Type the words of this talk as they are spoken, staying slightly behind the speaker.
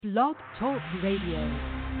Blog Talk Radio.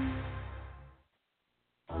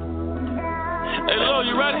 Hey, Lil,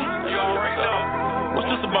 you ready? You already know. What's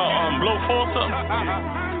this about? Blow 4 or something?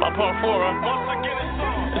 About part 4, right? Once again, it's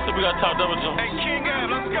on. This is we got top double jump. Hey, King Ab,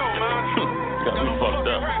 let's go, man. Got me fucked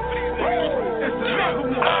up.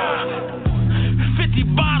 50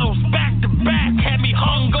 bottles back to back had me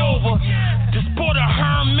hungover. Just bought a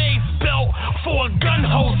Hermes belt for a gun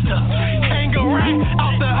holster. Hang a rack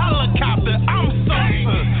out the helicopter. I'm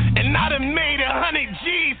Sosa. And I done made 100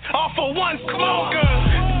 G's off of one smoker.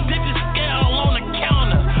 Digit scale on the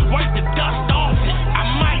counter. Wipe the dust off it. I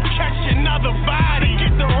might catch another body.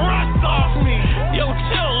 Get the rust off me. Yo,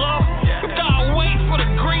 chill, love. You gotta wait for the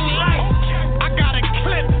green light. I got a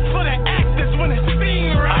clip for the actors when it's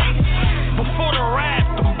seen right. Before the rap,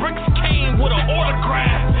 the bricks came with an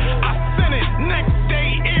autograph. I sent it next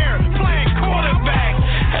day air, playing quarterback.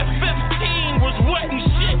 At 15 was wet and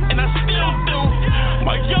shit, and I still do.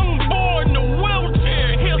 My young boy in the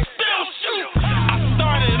wheelchair, he'll still shoot. I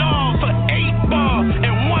started off for 8 ball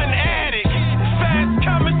and 1 addict. Fast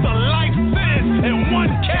coming to life sentence and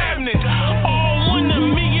 1 cabinet. All one of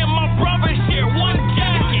me and my brother share 1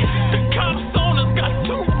 jacket. The cops on us got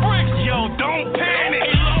 2 bricks, yo, don't panic.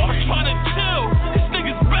 Hey, Lord, I'm trying to chill. This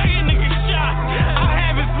nigga's begging to get shot. I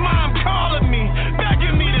have his mom calling me,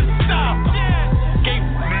 begging me to stop. Gave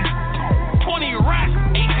me 20 racks,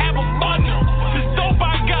 ain't have a bundle. This dope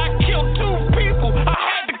I got killed 2 people. I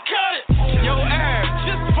had to cut it. Yo, Ab,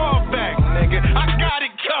 just fall back, nigga. I got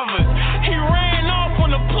it covered. He ran off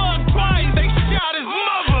on the plug twice. They shot his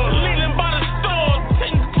mother. Leaning by the store,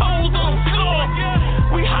 10 toes on the floor.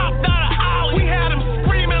 We hopped out of alley. We had him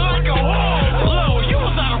screaming like a whore. Hello, you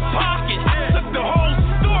was out of pocket. I took the whole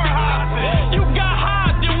store hostage. You got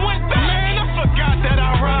high, then went back. Man, I forgot that I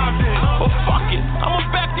robbed it. But fuck it, I'ma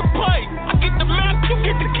back your play. I get the map, you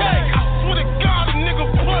get the cake. I swear to God, a nigga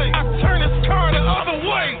play. I turn his car the other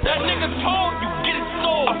way. That nigga told you, get it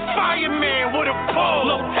sold. A fireman with a pole.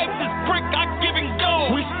 Look, take this brick, I give and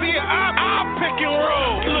go. We see it, I pick and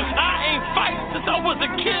roll. Look, I ain't fight since I was a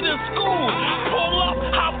kid in school. Pull up,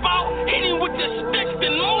 hop out, hit him with the sticks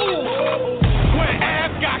and move. When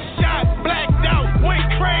Ab got shot, blacked out, went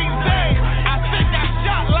crazy. I think I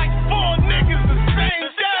shot like 4 niggas the same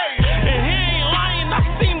day. And he ain't lying, I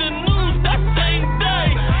seen the news that same day.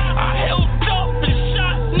 I held up and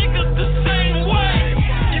shot niggas the same way.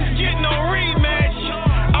 You get no rematch,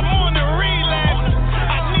 I'm on the relapse.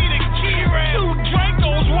 I need a key rat, 2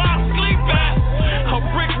 Dracos while I sleep at. A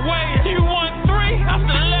brick way, you want 3? That's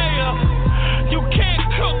the layup. You can't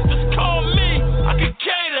cook, just call me, I can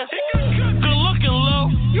cater. Good looking, low,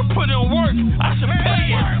 you put in work, I should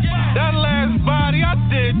pay it. That last body, I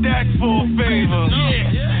did that for a favor.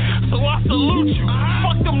 Yeah, so I salute you.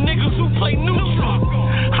 Fuck them niggas who play neutral.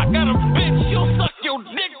 I got a bitch, she'll suck your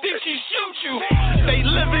dick, then she shoot you. They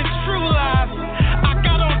living true lives. I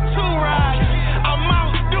got on 2 rides. I'm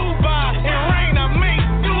out Dubai. In rain, I make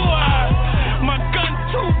do eyes. My gun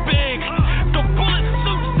too big. The bullet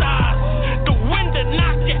suit size. The wind that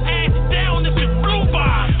knock your ass down if it blew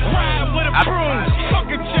by. Ride with a broom. Fuck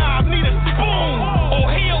a job, need a spoon. Or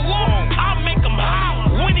he a woman, I'll make him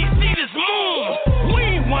holler when he see this moon. We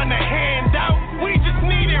ain't want a handout, we just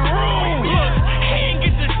needed room. Look, he ain't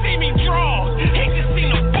get to see me draw, he just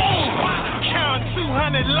seen a boom. Count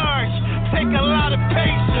 200 large, take a lot of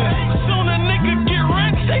patience. Soon a nigga get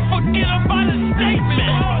rich, they forget about his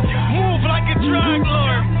statement. Move like a drug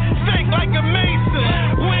lord, think like a mason.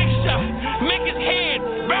 Wig shot, make his head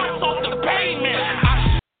bounce off the pavement.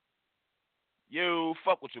 Yo,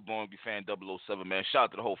 fuck with your boy, be fan 007, man. Shout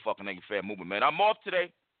out to the whole fucking Nigga Fan movement, man. I'm off today.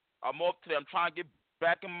 I'm trying to get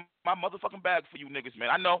back in my motherfucking bag for you niggas, man.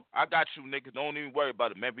 I know. I got you niggas. Don't even worry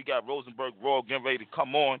about it, man. We got Rosenberg Raw getting ready to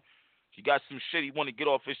come on. He got some shit he want to get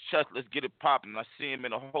off his chest. Let's get it popping. I see him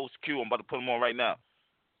in the host queue. I'm about to put him on right now.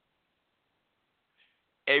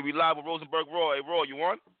 Hey, we live with Rosenberg Raw. Hey, Raw, you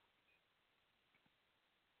on?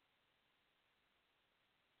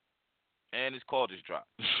 And his call just dropped.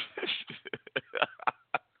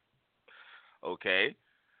 Okay,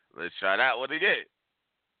 let's try that one again.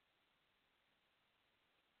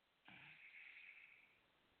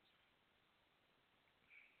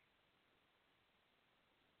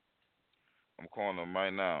 I'm calling him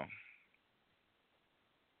right now.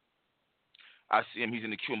 I see him. He's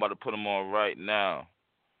in the queue. I'm about to put him on right now.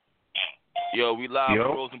 Yo, we live with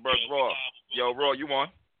Rosenberg Raw. Yo, Raw, you on?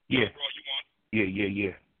 Yeah.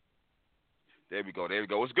 Yeah. There we go.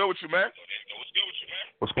 What's good with you, man?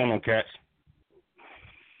 What's going on, cats?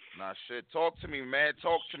 Nah, shit. Talk to me, man.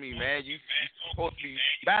 You supposed to be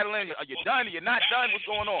battling. Are you done? Are you not done? What's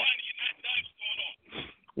going on?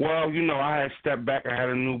 Well, I had stepped back. I had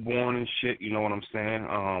a newborn and shit. You know what I'm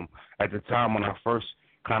saying? At the time when I first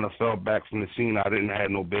kind of fell back from the scene, I didn't have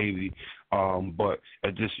no baby. But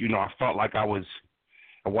it just, I felt like I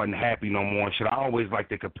wasn't happy no more and shit. I always like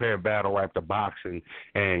to compare battle rap to boxing,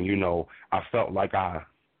 and I felt like I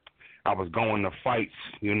was going to fights,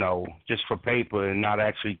 just for paper and not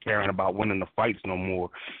actually caring about winning the fights no more.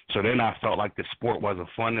 So then I felt like the sport wasn't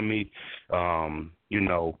fun to me.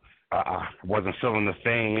 I wasn't feeling the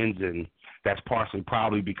fans, and that's partially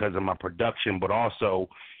probably because of my production, but also,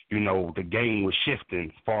 the game was shifting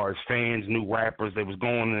as far as fans, new rappers. They was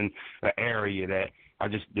going in an area that I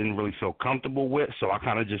just didn't really feel comfortable with, so I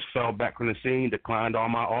kind of just fell back from the scene, declined all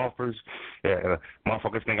my offers.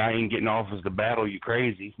 Motherfuckers think I ain't getting offers to battle. You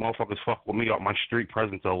crazy. Motherfuckers fuck with me off my street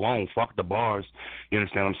presence alone. Fuck the bars. You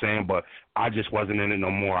understand what I'm saying? But I just wasn't in it no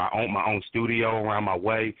more. I owned my own studio around my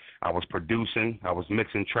way. I was producing. I was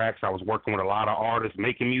mixing tracks. I was working with a lot of artists,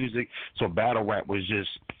 making music. So battle rap was just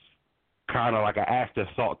kind of like an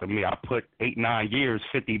afterthought to me. I put 8-9 years,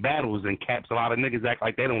 50 battles in caps. A lot of niggas act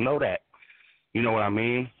like they don't know that. You know what I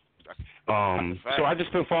mean? So I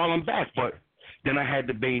just been falling back, but then I had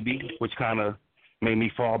the baby, which kind of made me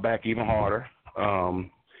fall back even harder.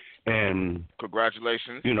 And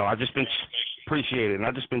congratulations. I just been appreciate it, and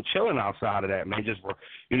I just been chilling outside of that, man. Just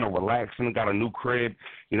relaxing. Got a new crib.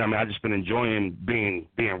 I just been enjoying being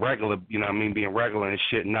regular. Being regular and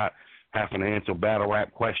shit, not having to answer battle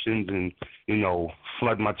rap questions and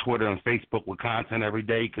flood my Twitter and Facebook with content every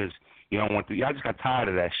day because. I just got tired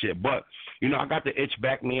of that shit. But, I got the itch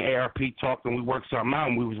back. Me and ARP talked and we worked something out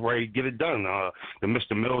and we was ready to get it done. The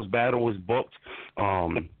Mr. Mills battle was booked.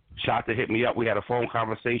 Shot hit me up. We had a phone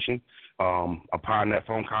conversation. Upon that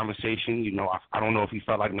phone conversation, I don't know if he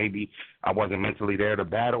felt like maybe I wasn't mentally there to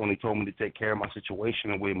battle, and he told me to take care of my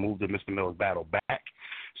situation, and we moved the Mr. Mills battle back.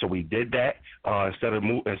 So we did that. Instead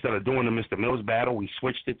of doing the Mr. Mills battle, we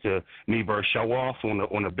switched it to me versus Show Off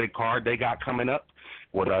on the big card they got coming up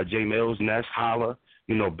with J Mills, Ness, Holla,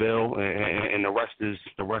 Bill, and the rest is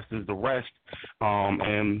the rest.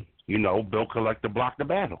 And Bill Collector blocked the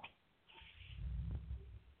battle.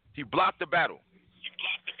 He blocked the battle.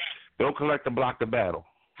 Bill Collector blocked the battle.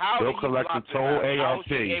 How Bill Collector told ARP. How was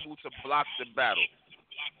he able to block the battle?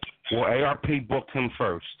 Well, ARP booked him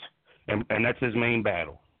first, and that's his main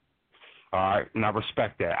battle. All right, and I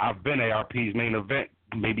respect that. I've been ARP's main event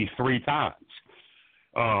maybe 3 times.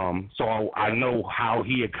 So I know how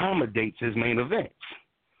he accommodates his main events.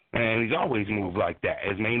 And he's always moved like that.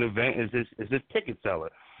 His main event is his ticket seller.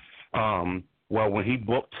 Well, when he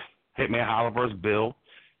booked Hitman Holla vs. Bill,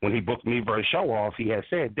 when he booked me versus Show Off, he had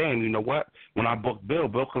said, damn, you know what? When I booked Bill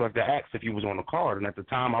Collector asked if he was on the card, and at the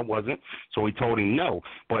time I wasn't, so he told him no.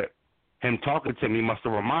 But him talking to me must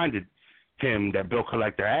have reminded him that Bill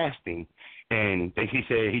Collector asked him, and he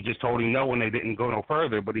said he just told him no and they didn't go no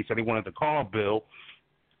further, but he said he wanted to call Bill,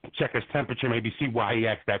 check his temperature, maybe see why he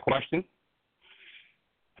asked that question.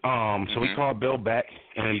 So he called Bill back,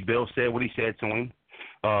 and Bill said what he said to him.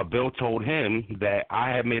 Bill told him that I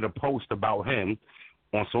had made a post about him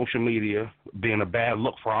on social media being a bad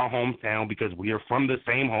look for our hometown because we are from the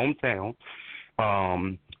same hometown.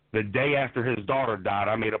 The day after his daughter died,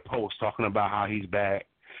 I made a post talking about how he's bad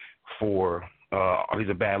for he's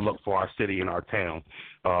a bad look for our city and our town.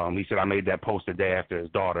 He said I made that post the day after his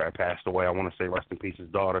daughter had passed away. I want to say rest in peace his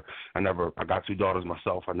daughter. I got 2 daughters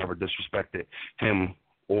myself. I never disrespected him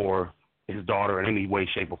or his daughter in any way,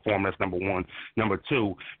 shape, or form. That's number 1. Number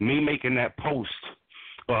 2, me making that post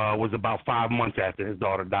was about 5 months after his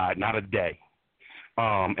daughter died, not a day.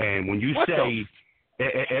 And when you say,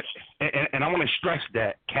 and I want to stress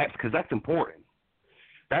that, Caps, because that's important.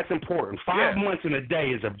 That's important. 5 months in a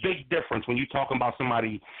day is a big difference when you're talking about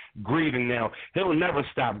somebody grieving. Now, he'll never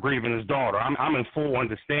stop grieving his daughter. I'm in full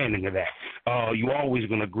understanding of that. You always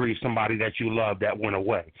going to grieve somebody that you love that went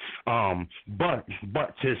away. But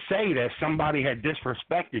to say that somebody had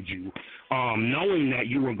disrespected you, knowing that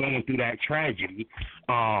you were going through that tragedy,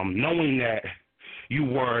 knowing that you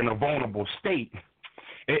were in a vulnerable state,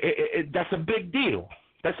 that's a big deal.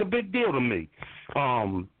 That's a big deal to me.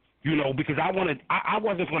 Because I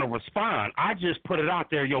wasn't going to respond. I just put it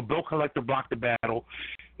out there. Yo, Bill Collector blocked the battle.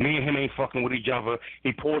 Me and him ain't fucking with each other.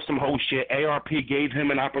 He pulled some whole shit. ARP gave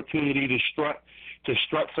him an opportunity to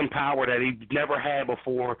strut some power that he never had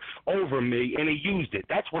before over me, and he used it.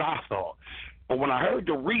 That's what I thought. But when I heard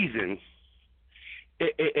the reason,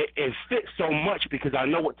 it fit so much because I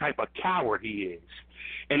know what type of coward he is,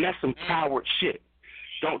 and that's some coward shit.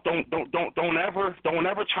 Don't ever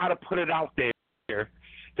try to put it out there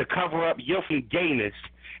to cover up your gayness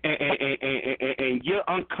and your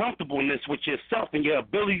uncomfortableness with yourself and your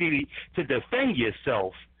ability to defend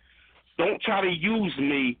yourself Don't try to use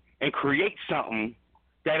me and create something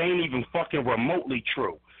that ain't even fucking remotely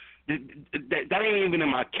true. That ain't even in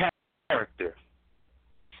my character.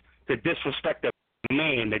 To disrespect a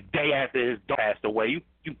man the day after his dog passed away.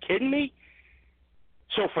 You kidding me?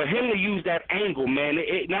 So for him to use that angle, man,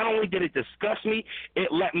 it not only did it disgust me,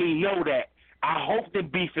 it let me know that I hope the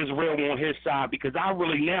beef is real on his side, because I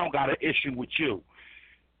really now got an issue with you.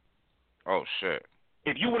 Oh shit.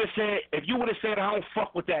 If you would have said I don't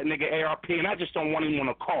fuck with that nigga ARP and I just don't want him on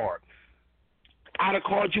a card, I'd have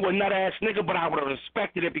called you a nut ass nigga, but I would have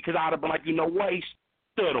respected it, because I'd have been like, you know what, he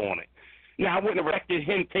stood on it. Now, I wouldn't have respected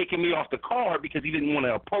him taking me off the card because he didn't want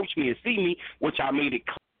to approach me and see me, which I made it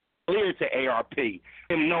clear to ARP.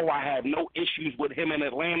 Him know I had no issues with him in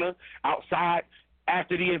Atlanta outside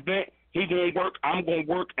after the event. He going to work, I'm going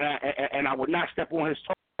to work, and I would not step on his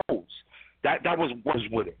toes. That was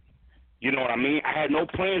with it. You know what I mean? I had no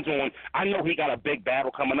plans on. I know he got a big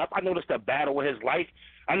battle coming up. I know this the battle of his life.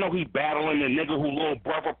 I know he battling the nigga who little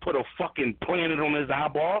brother put a fucking planet on his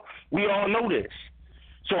eyeball. We all know this.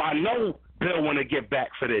 So I know Bill want to get back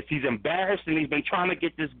for this. He's embarrassed, and he's been trying to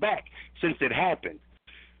get this back since it happened.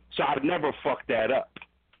 So I'd never fuck that up.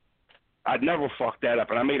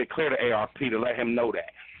 And I made it clear to ARP to let him know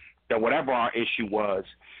that whatever our issue was,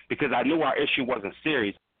 because I knew our issue wasn't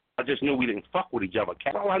serious. I just knew we didn't fuck with each other.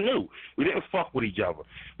 That's all I knew. We didn't fuck with each other.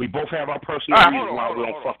 We both have our personal reasons why we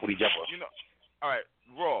don't fuck with each other. You know, all right,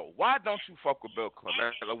 Raw, why don't you fuck with Bill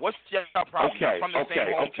Clinton? What's your problem? Okay.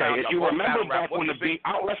 If you remember back when the beat,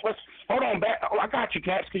 let's hold on back. Oh, I got you,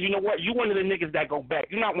 Cats, because you know what? You one of the niggas that go back.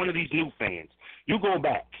 You're not one of these new fans. You go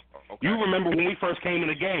back. Okay. You remember when we first came in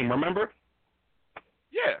the game, remember?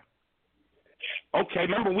 Yeah. Okay,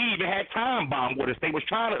 remember we even had Time Bomb with us.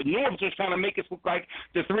 Norbs was trying to make us look like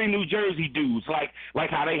the three New Jersey dudes, like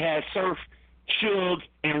how they had Surf, Suge,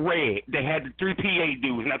 and Red. They had the three PA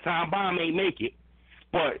dudes. Now Time Bomb ain't make it,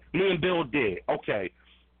 but me and Bill did. Okay,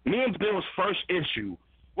 me and Bill's first issue.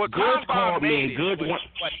 Well, Goods called me and Goods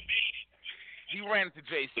he ran into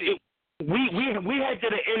JC. We had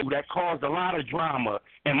did an interview that caused a lot of drama,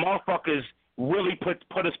 and motherfuckers really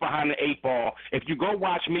put us behind the eight ball. If you go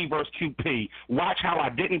watch me versus QP, watch how I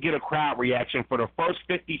didn't get a crowd reaction for the first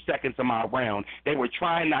 50 seconds of my round. They were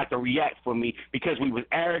trying not to react for me because we was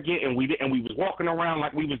arrogant and we was walking around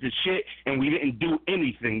like we was the shit and we didn't do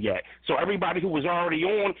anything yet. So everybody who was already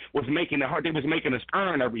on was making it hard. They was making us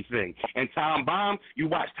earn everything. And Time Bomb, you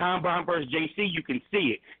watch Time Bomb versus JC, you can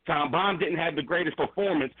see it. Time Bomb didn't have the greatest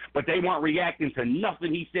performance, but they weren't reacting to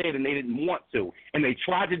nothing he said, and they didn't want to. And they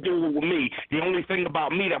tried to do it with me. The only thing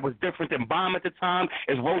about me that was different than Bomb at the time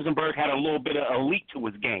is Rosenberg had a little bit of elite to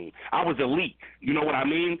his game. I was elite. You know what I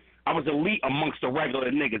mean? I was elite amongst the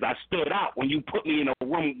regular niggas. I stood out. When you put me in a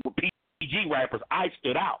room with PG rappers, I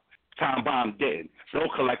stood out. Time Bomb didn't. Bill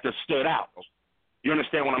Collector stood out. You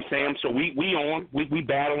understand what I'm saying? So we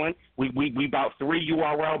battling. We about 3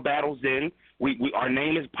 URL battles in. Our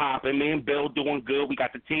name is popping. Me and Bill doing good. We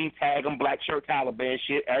got the team tag 'em, black shirt Taliban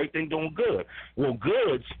shit. Everything doing good. Well,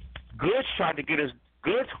 Goods tried to get us.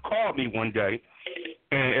 Goods called me one day,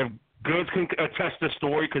 and if Goods can attest the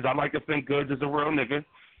story, because I like to think Goods is a real nigga.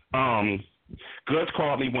 Goods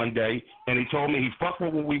called me one day, and he told me he fucked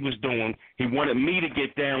with what we was doing. He wanted me to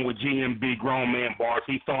get down with GMB grown man bars.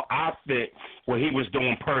 He thought I fit what he was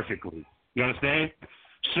doing perfectly. You understand?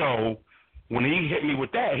 So when he hit me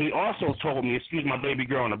with that, he also told me, excuse my baby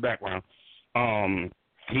girl in the background,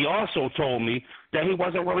 he also told me that he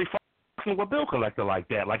wasn't really fucking with Bill Collector like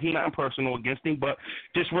that. Like, he not personal against him, but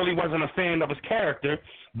just really wasn't a fan of his character.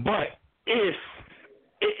 But if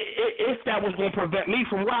that was going to prevent me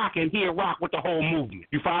from rocking, he'd rock with the whole movement.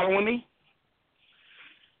 You following me?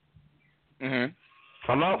 Mm-hmm.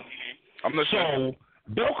 Hello? I'm listening.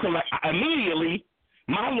 So, Bill Collector, immediately,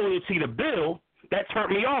 my loyalty to Bill, that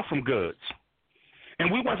turned me off from Goods.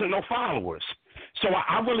 And we wasn't no followers. So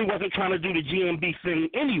I really wasn't trying to do the GMB thing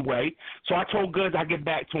anyway. So I told Goods I'd get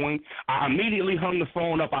back to him. I immediately hung the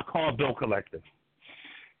phone up. I called Bill Collector.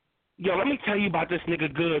 Yo, let me tell you about this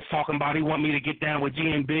nigga Goods talking about he want me to get down with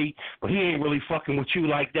GMB, but he ain't really fucking with you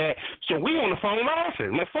like that. So we on the phone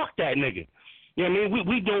laughing. Man, fuck that nigga. You know what I mean?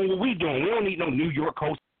 We doing what we doing. We don't need no New York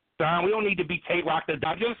coast sign. We don't need to be Tay-Rock the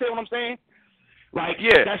Dog. You understand what I'm saying? Like,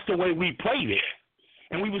 yeah, that's the way we played it.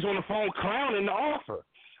 And we was on the phone clowning the offer.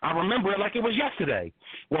 I remember it like it was yesterday.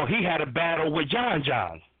 Well, he had a battle with John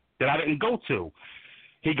that I didn't go to.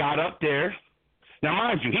 He got up there. Now,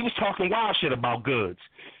 mind you, he was talking wild shit about Goods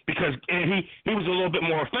because he was a little bit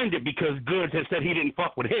more offended because Goods had said he didn't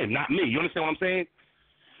fuck with him, not me. You understand what I'm saying?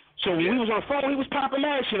 So when we was on the phone, he was popping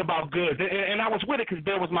mad shit about Goods, and I was with it because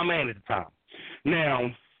Bill was my man at the time.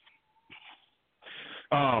 Now,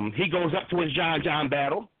 He goes up to his John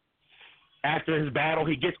battle. After his battle,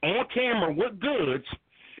 he gets on camera with Goods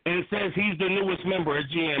and says he's the newest member of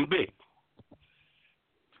GMB.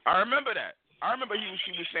 I remember that. I remember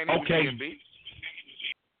she was saying he was GMB.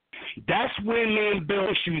 That's when me and Bill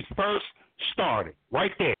issues first started,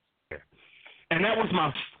 right there. And that was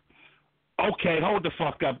my, okay, hold the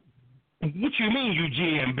fuck up. What you mean you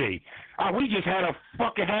GMB? We just had a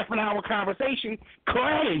fucking half an hour conversation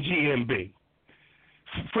clowning GMB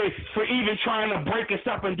for even trying to break us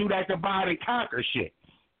up and do that divide and conquer shit.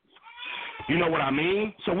 You know what I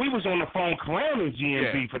mean? So we was on the phone clowning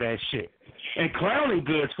GMB for that shit. And clowning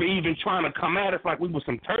Goods for even trying to come at us like we was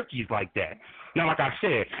some turkeys like that. Now, like I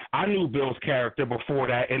said, I knew Bill's character before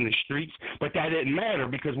that in the streets, but that didn't matter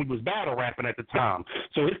because we was battle rapping at the time.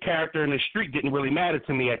 So his character in the street didn't really matter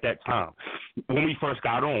to me at that time. When we first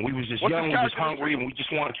got on, we was just young, we was hungry, and we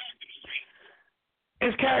just wanted.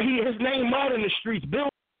 His name Mud in the streets.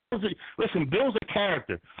 Bill's a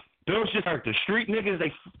character. Bill's just like the street niggas.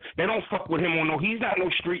 They don't fuck with him on no. He's not no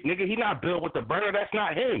street nigga. He's not Bill with the burner. That's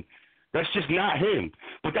not him. That's just not him.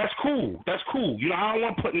 But that's cool. That's cool. You know, I don't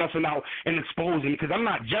want to put nothing out and expose him because I'm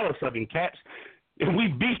not jealous of him, cats. And we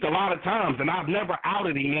beefed a lot of times, and I've never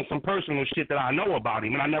outed him on some personal shit that I know about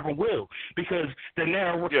him, and I never will because they're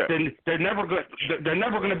never going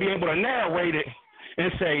to be able to narrate it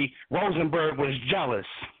and say Rosenberg was jealous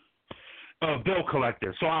of Bill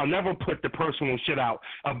Collector, so I'll never put the personal shit out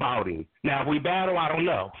about him. Now, if we battle, I don't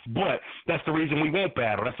know, but that's the reason we won't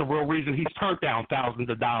battle. That's the real reason he's turned down thousands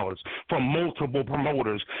of dollars from multiple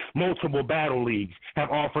promoters, multiple battle leagues have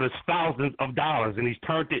offered us thousands of dollars, and he's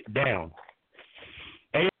turned it down.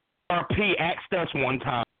 ARP asked us one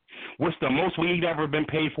time, what's the most we'd ever been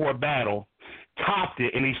paid for a battle, topped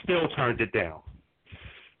it, and he still turned it down.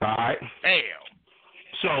 All right? Damn.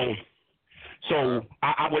 So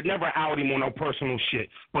I would never out him on no personal shit.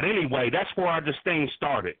 But anyway, that's where this thing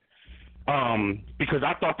started. Because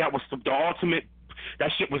I thought that was the ultimate,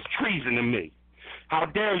 that shit was treason to me. How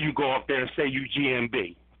dare you go up there and say you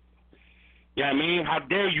GMB? You know what I mean? How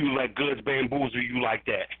dare you let Goods bamboozle you like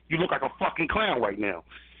that? You look like a fucking clown right now.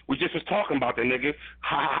 We just was talking about that, nigga,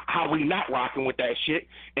 how we not rocking with that shit,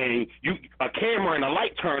 and you a camera and a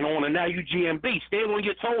light turn on, and now you GMB. Stand on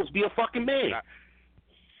your toes, be a fucking man.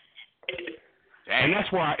 Damn. And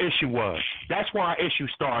that's where our issue was. That's where our issue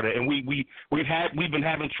started, and we've been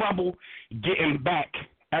having trouble getting back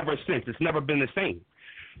ever since. It's never been the same.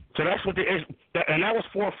 So that's what and that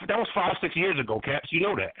was 5-6 years ago, Caps. You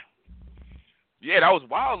know that. Yeah, that was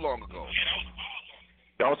wild long ago.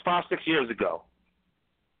 That was 5-6 years ago.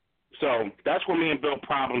 So that's where me and Bill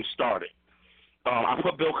problems started. I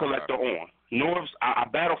put Bill Collector on. Norv's, I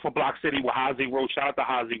battled for Block City with High Zero. Shout out to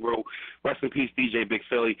High Zero. Rest in peace, DJ Big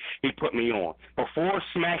Philly. He put me on. Before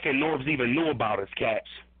Smack and Norv's even knew about us, cats,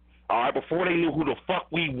 all right, before they knew who the fuck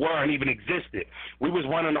we were and even existed, we was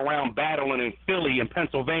running around battling in Philly and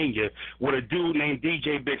Pennsylvania with a dude named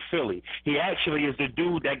DJ Big Philly. He actually is the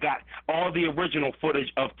dude that got all the original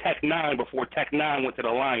footage of Tech 9 before Tech 9 went to the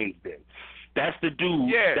Lions Den. That's the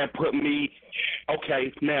dude that put me.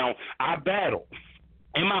 Okay, now I battled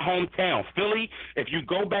in my hometown, Philly. If you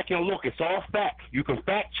go back and look, it's all fact. You can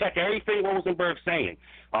fact check everything Rosenberg's saying.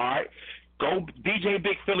 All right, go DJ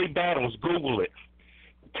Big Philly battles. Google it.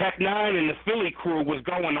 Tech 9 and the Philly crew was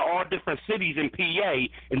going to all different cities in PA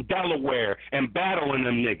and Delaware and battling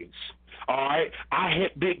them niggas. All right, I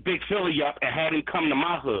hit Big Philly up and had him come to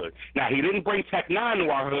my hood. Now, he didn't bring Tech 9 to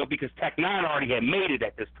our hood because Tech 9 already had made it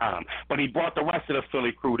at this time, but he brought the rest of the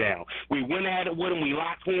Philly crew down. We went at it with him, we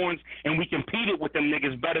locked horns, and we competed with them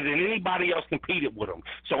niggas better than anybody else competed with them.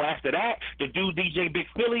 So after that, the dude DJ Big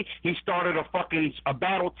Philly, he started a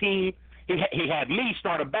battle team. He had me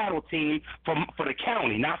start a battle team for the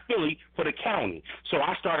county, not Philly, for the county. So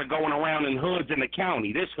I started going around in hoods in the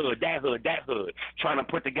county, this hood, that hood, trying to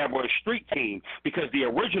put together a street team because the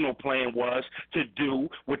original plan was to do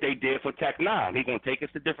what they did for Tech 9. He's going to take us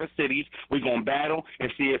to different cities. We're going to battle and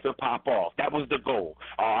see if it pop off. That was the goal.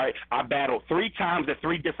 All right, I battled 3 times at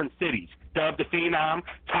 3 different cities. Dub the Phenom,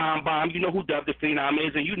 Time Bomb. You know who Dub the Phenom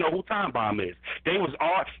is, and you know who Time Bomb is. They was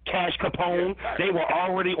all Cash Capone. They were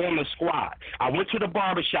already on the squad. I went to the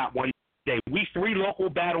barbershop one day. We 3 local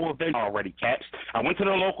battle events already, cats. I went to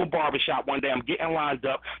the local barbershop one day. I'm getting lined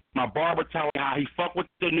up. My barber telling me how he fucked with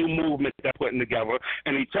the new movement they're putting together,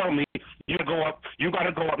 and he told me, you got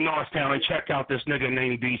to go up Northtown and check out this nigga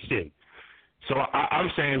named BC. So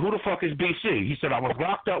I'm saying, who the fuck is BC? He said, I was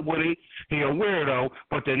locked up with him. He a weirdo,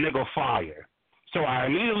 but the nigga fire. So I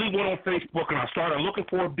immediately went on Facebook and I started looking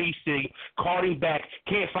for a BC, called him back,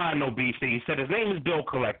 can't find no BC. He said his name is Bill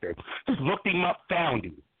Collector. Just looked him up, found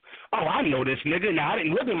him. Oh, I know this nigga. Now, I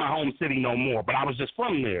didn't live in my home city no more, but I was just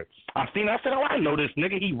from there. I said, oh, I know this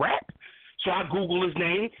nigga. He rap. So I Google his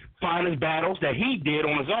name, find his battles that he did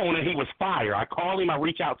on his own, and he was fire. I call him, I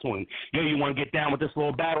reach out to him. Yo, you want to get down with this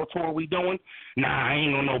little battle tour we doing? Nah, I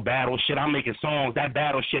ain't on no battle shit. I'm making songs. That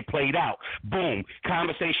battle shit played out. Boom,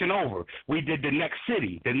 conversation over. We did the next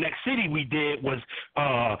city. The next city we did was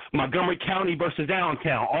Montgomery County versus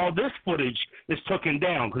Downtown. All this footage is taken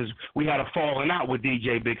down because we had a falling out with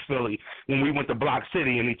DJ Big Philly when we went to Block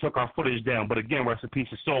City, and he took our footage down. But again, rest in peace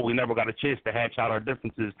of soul, we never got a chance to hatch out our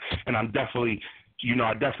differences, and I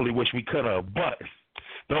definitely wish we could have. But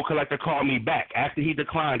Bill Collector called me back. After he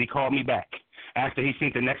declined, he called me back. After he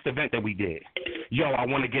seen the next event that we did. Yo, I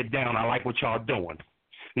want to get down. I like what y'all doing.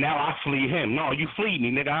 Now I flee him. No, you fleed me,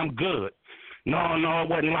 nigga. I'm good. No, it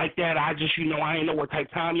wasn't like that. I just, I ain't know what type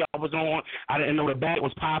of time y'all was on. I didn't know the battle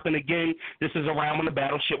was popping again. This is around when the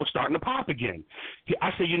battle shit was starting to pop again.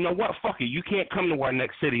 I said, you know what? Fuck it. You can't come to our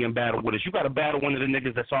next city and battle with us. You got to battle one of the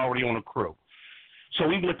niggas that's already on the crew. So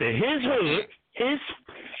we went to his hood,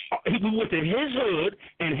 we went to his hood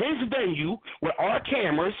and his venue with our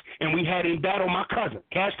cameras, and we had him battle my cousin,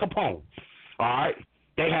 Cash Capone. All right?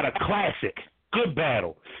 They had a classic, good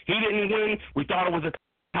battle. He didn't win. We thought it was a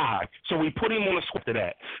tie. So we put him on the script of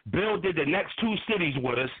that. Bill did the next two cities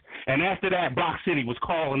with us, and after that, Block City was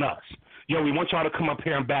calling us. Yo, we want y'all to come up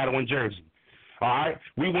here and battle in Jersey. All right?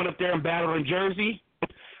 We went up there and battled in Jersey.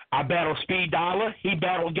 I battled Speed Dollar. He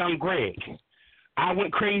battled Young Greg. I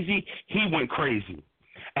went crazy. He went crazy.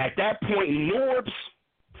 At that point, Norbs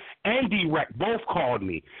and D-Rec both called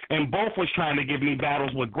me, and both was trying to give me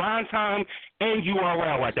battles with Grind Time and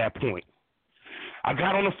URL at that point. I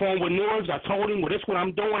got on the phone with Norbs. I told him, well, this is what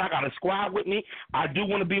I'm doing. I got a squad with me. I do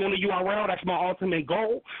want to be on the URL. That's my ultimate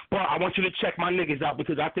goal. But I want you to check my niggas out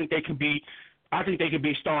because I think they could be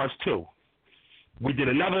stars too. We did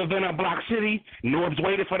another event at Block City. Norbs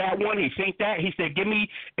waited for that one. He synced that. He said,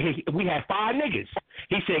 we had 5 niggas.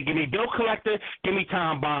 He said, give me Bill Collector, give me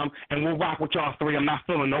Time Bomb, and we'll rock with y'all 3. I'm not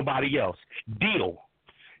feeling nobody else. Deal.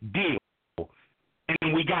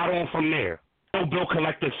 And we got on from there. Bill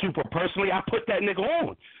Collector super personally, I put that nigga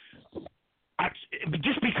on.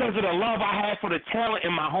 Just because of the love I had for the talent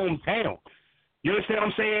in my hometown. You understand what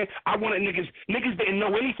I'm saying? I wanted niggas didn't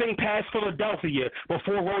know anything past Philadelphia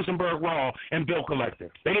before Rosenberg Raw and Bill Collector.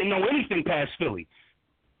 They didn't know anything past Philly.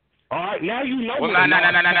 All right, now you know. Well, no.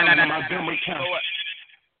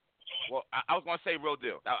 Well, I was gonna say real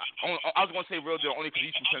deal. I was gonna say real deal only because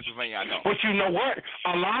he's from Pennsylvania. I know. But you know what?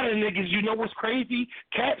 A lot of niggas, you know what's crazy?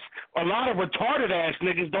 Cats, a lot of retarded ass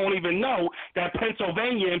niggas don't even know that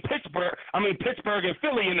Pennsylvania and Pittsburgh and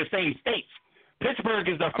Philly in the same states. Pittsburgh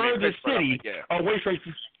is the furthest city away from.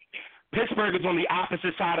 Pittsburgh is on the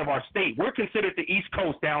opposite side of our state. We're considered the East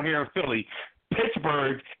Coast down here in Philly.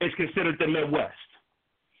 Pittsburgh is considered the Midwest.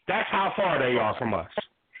 That's how far they are from us.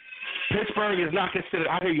 Pittsburgh is not considered.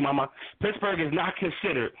 I hear you, Mama. Pittsburgh is not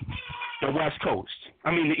considered the West Coast.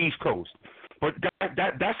 The East Coast. But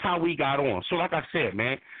that's how we got on. So like I said,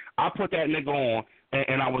 man, I put that nigga on,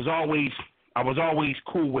 and I was always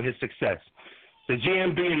cool with his success. The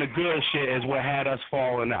GMB and the good shit is what had us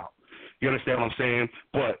falling out. You understand what I'm saying?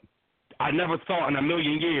 But I never thought in a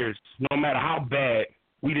million years, no matter how bad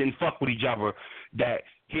we didn't fuck with each other, that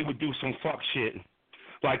he would do some fuck shit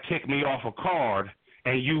like kick me off a card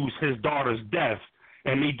and use his daughter's death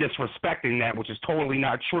and me disrespecting that, which is totally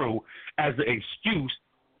not true, as the excuse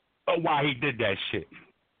of why he did that shit.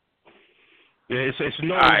 It's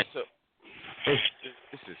no. All right, so this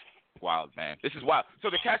is wild, man. This is wild. So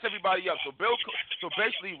to catch everybody up, so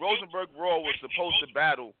basically Rosenberg Raw was supposed to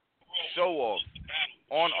battle Show Off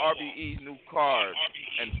on RBE's new card,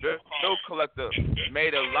 and Bill Collector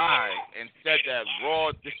made a lie and said that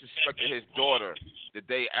Raw disrespected his daughter the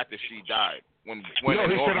day after she died. He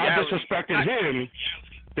said I disrespected him.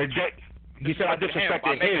 He said I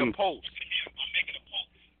disrespected him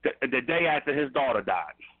the day after his daughter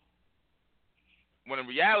died. When in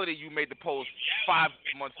reality, you made the post 5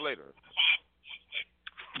 months later.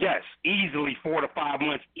 Yes, easily 4 to 5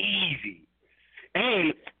 months, easy.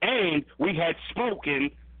 And we had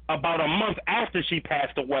spoken about a month after she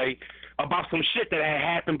passed away about some shit that had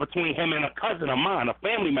happened between him and a cousin of mine, a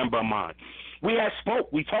family member of mine. We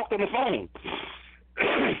talked on the phone.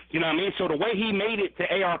 You know what I mean? So the way he made it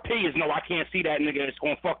to ARP is, no, I can't see that nigga. It's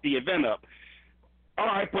going to fuck the event up. All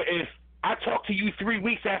right, but if I talked to you 3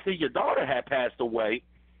 weeks after your daughter had passed away,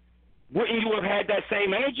 wouldn't you have had that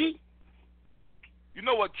same energy? You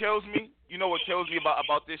know what kills me? You know what kills me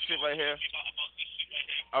about this shit right here?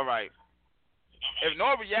 All right. If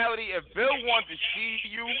no reality, if Bill wants to see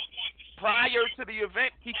you prior to the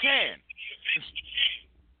event, he can.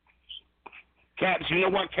 Caps, you know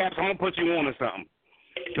what, Caps? I'm going to put you on to something.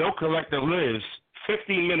 Bill Collector lives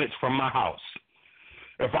 15 minutes from my house.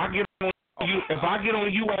 If I get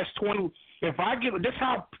on US 20, this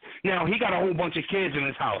how, now he got a whole bunch of kids in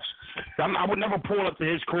his house. I would never pull up to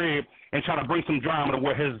his crib and try to bring some drama to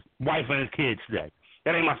where his wife and his kids stay.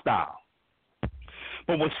 That ain't my style.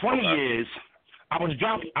 But what's funny is I was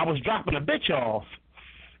dropping a bitch off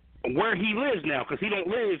where he lives now, because he don't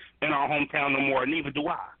live in our hometown no more, and neither do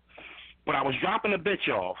I. But I was dropping a bitch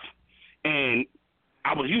off, and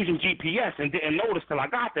I was using GPS and didn't notice till I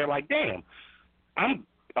got there. Like, damn, I'm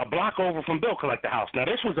a block over from Bill Collector house. Now,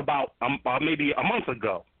 this was about maybe a month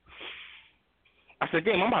ago. I said,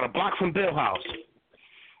 damn, I'm about a block from Bill house.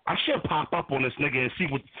 I should pop up on this nigga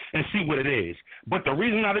and see what it is. But the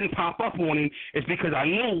reason I didn't pop up on him is because I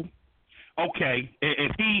knew, okay,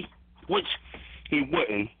 if he, which he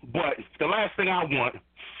wouldn't, but the last thing I want,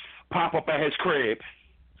 pop up at his crib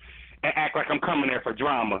and act like I'm coming there for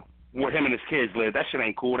drama where him and his kids live. That shit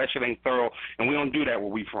ain't cool. That shit ain't thorough, and we don't do that where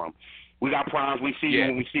we from. We got problems. We see you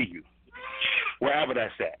when we see you, wherever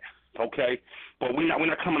that's at. Okay, but we're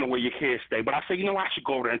not coming to where your kids stay. But I said, you know what? I should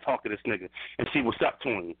go over there and talk to this nigga and see what's up to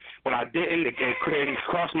him. But I didn't. It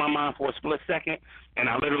crossed my mind for a split second, and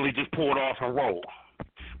I literally just pulled off and rolled.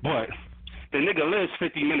 But the nigga lives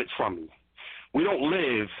 50 minutes from me. We don't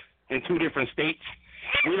live in two different states.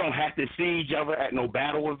 We don't have to see each other at no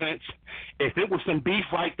battle events. If it was some beef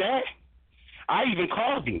like that, I even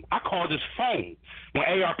called him. I called his phone when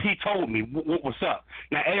ARP told me what was up.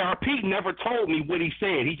 Now, ARP never told me what he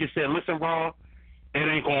said. He just said, listen, Ron, it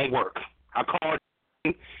ain't going to work. I called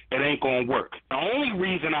him. It ain't going to work. The only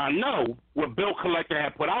reason I know what Bill Collector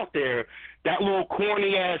had put out there, that little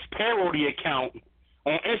corny-ass parody account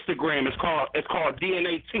on Instagram, it's called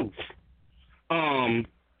DNA Tooth.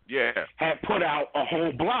 Had put out a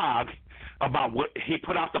whole blog about what he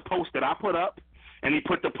put out, the post that I put up, and he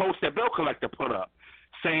put the post that Bill Collector put up,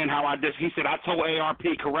 saying how he said, I told ARP,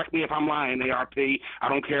 correct me if I'm lying, ARP, I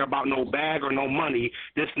don't care about no bag or no money.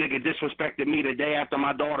 This nigga disrespected me the day after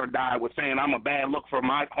my daughter died with saying I'm a bad look for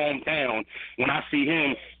my hometown. When I see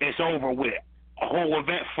him, it's over with. A whole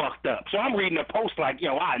event fucked up. So I'm reading the post like,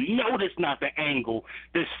 yo, I know this not the angle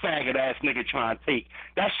this faggot-ass nigga trying to take.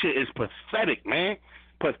 That shit is pathetic, man.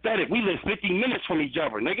 Pathetic. We live 50 minutes from each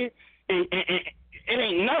other, nigga. It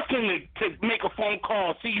ain't nothing to make a phone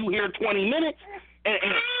call, see you here 20 minutes,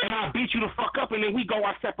 and I'll beat you the fuck up, and then we go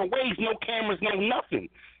our separate ways. No cameras, no nothing.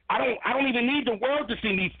 I don't even need the world to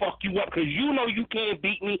see me fuck you up, because you know you can't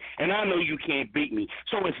beat me, and I know you can't beat me.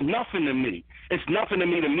 So it's nothing to me. It's nothing to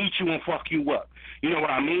me to meet you and fuck you up. You know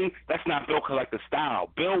what I mean? That's not Bill Collector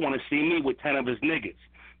style. Bill want to see me with 10 of his niggas.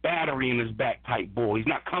 Battery in his back type boy. He's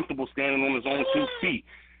not comfortable standing on his own 2 feet.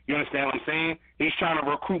 You understand what I'm saying? He's trying to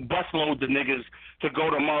recruit busloads of niggas to go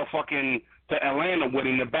to Atlanta with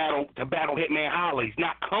him to battle Hitman Holla. He's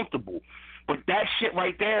not comfortable. But that shit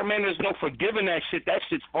right there, man, there's no forgiving that shit. That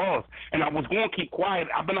shit's false. And I was going to keep quiet.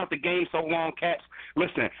 I've been out the game so long, Caps.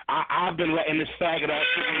 Listen, I've been letting this faggot-ass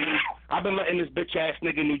nigga, I've been letting this bitch-ass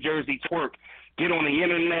nigga New Jersey twerk get on the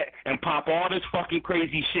internet and pop all this fucking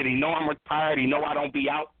crazy shit. He know I'm retired. He know I don't be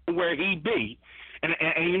out where he be.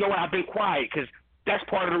 And you know what? I've been quiet because that's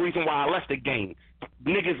part of the reason why I left the game.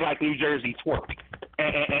 Niggas like New Jersey twerk.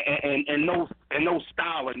 And no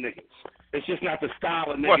style of niggas. It's just not the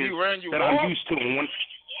style of niggas that I'm used to. And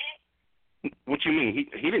what you mean?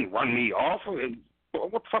 He didn't run me off?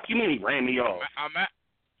 What the fuck you mean he ran me off?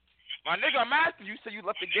 My nigga, I'm asking you. Said you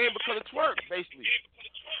left the game because of twerk, basically.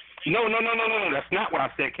 No. That's not what I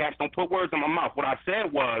said, Caps. Don't put words in my mouth. What I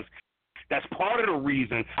said was, that's part of the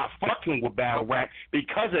reason I fucking with battle rap,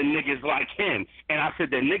 because of niggas like him. And I said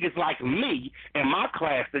that niggas like me and my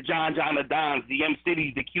class, the John the Dons, the M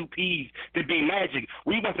Cities, the QPs, the B Magic,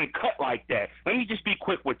 we wasn't cut like that. Let me just be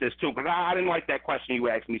quick with this too, because I didn't like that question you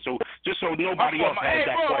asked me. So just so nobody else has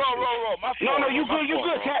that question. No, you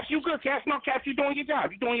good, Caps. You good, Caps. No, Caps, you doing your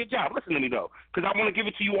job. Listen to me though, because I want to give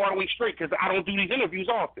it to you all the way straight, because I don't do these interviews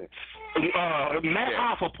often. Matt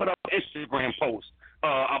Hoffa put up an Instagram post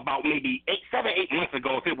about maybe 8 months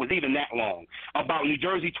ago, if it was even that long, about New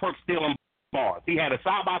Jersey twerk stealing bars. He had a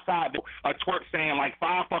side-by-side, a twerk saying like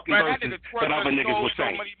 5 fucking verses that other niggas were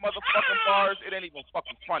saying. So many motherfucking bars, it ain't even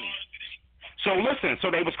fucking funny. So listen, so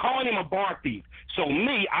they was calling him a bar thief. So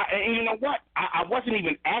me, and you know what? I wasn't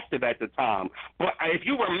even active at the time. But if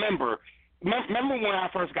you remember when I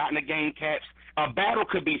first got in the game, Caps, a battle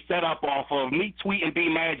could be set up off of me tweeting B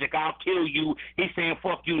Magic, I'll kill you. He's saying,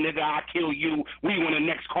 fuck you, nigga, I'll kill you. We win the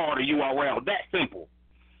next card of URL. That simple.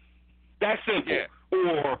 Yeah.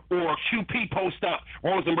 or QP post up,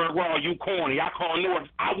 Rosenberg Raw, you corny. I call North.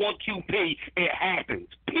 I want QP. It happens.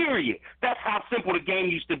 Period. That's how simple the game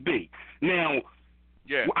used to be. Now,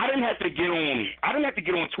 yeah, I didn't have to get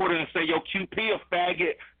on Twitter and say, yo, QP a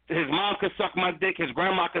faggot. His mom could suck my dick. His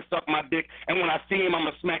grandma could suck my dick. And when I see him, I'm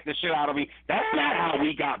going to smack the shit out of him. That's not how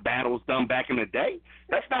we got battles done back in the day.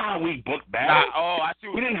 That's not how we booked battles. I see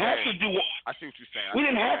what we didn't you're have saying. to do. I see what you're saying. We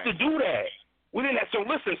didn't have to do that. We didn't. So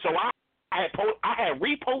listen. So I had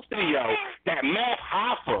reposted video that Math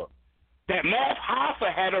Hoffa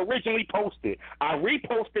had originally posted. I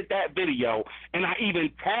reposted that video, and I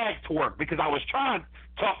even tagged Twerk because I was trying to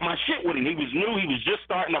talk my shit with him. He was new. He was just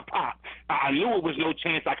starting to pop. I knew it was no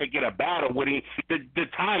chance I could get a battle with him. The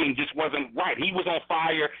timing just wasn't right. He was on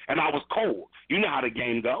fire, and I was cold. You know how the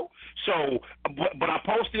game go. So, but I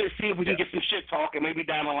posted it, see if we can get some shit talking. Maybe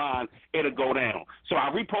down the line it'll go down. So I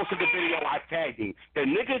reposted the video. I tagged him. The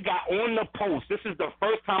nigga got on the post. This is the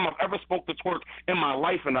first time I've ever spoke to Twerk in my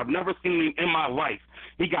life, and I've never seen him in my life.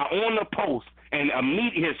 He got on the post, and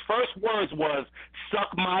his first words was,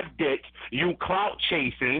 "Suck my dick, you clout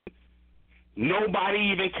chasing. Nobody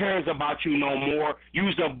even cares about you no more.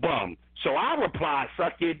 You's a bum." So I replied,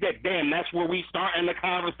 "Suck your dick." Damn, that's where we starting the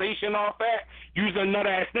conversation off at? You's a nut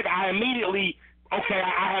ass nigga. I immediately, okay,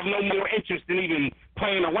 I have no more interest in even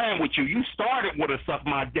playing around with you. You started with a suck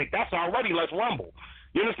my dick. That's already let's rumble.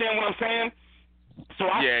 You understand what I'm saying? So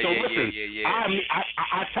listen,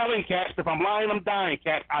 I tell him, Caps, if I'm lying, I'm dying,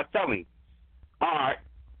 Caps. I tell him, all right,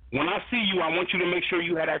 when I see you, I want you to make sure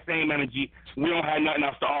you have that same energy. We don't have nothing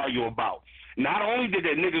else to argue about. Not only did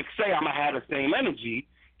that nigga say I'm going to have the same energy,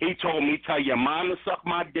 he told me, tell your mom to suck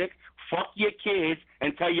my dick, fuck your kids,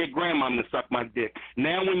 and tell your grandmom to suck my dick.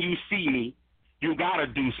 Now when you see me, you got to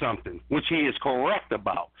do something, which he is correct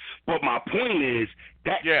about. But my point is,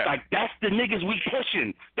 that's the niggas we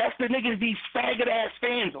pushing. That's the niggas these faggot-ass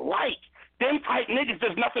fans like. Them type niggas,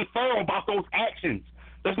 there's nothing thorough about those actions.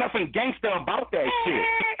 There's nothing gangster about that shit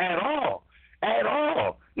at all. At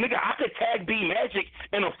all. Nigga, I could tag B Magic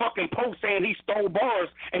in a fucking post saying he stole bars,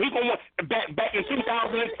 and he gonna want back in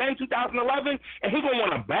 2010, 2011, and he gonna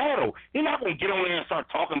want to battle. He not gonna get on there and start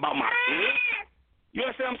talking about my kids. You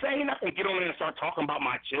understand what I'm saying? He's not gonna get on there and start talking about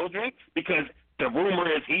my children because the rumor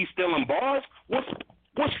is he's stealing bars. What's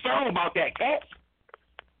thorough about that, Cat?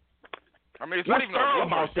 I mean, it's what's not even thorough a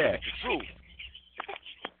rumor, about that? It's true.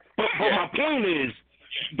 But my point is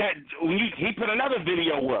that when he put another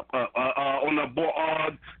video up on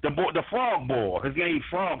the frog ball. His name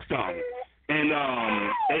Frog something.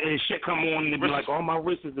 And shit come on and be like, "Oh, my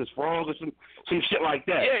wrist is this frog," or some shit like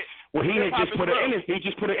that. Yeah. Well, he just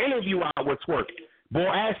put an interview out with Twerk. Boy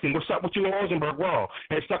asked him, "What's up with you and Rosenberg Raw?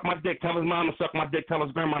 Hey, suck my dick. Tell his mom to suck my dick. Tell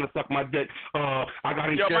his grandma to suck my dick. I got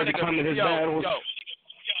him scared to come to his battles."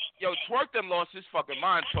 Yo, Twerk done lost his fucking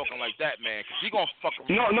mind talking like that, man, because he gonna fuck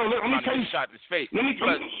him. No, let me tell you. Shot in his face. Let me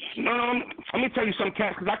tell you something,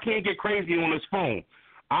 Cat, because I can't get crazy on this phone.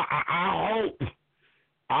 I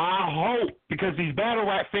hope, because these battle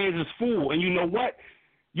rap fans is fool, and you know what?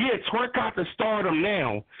 Yeah, Twerk got the stardom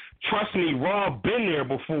now. Trust me, Raw been there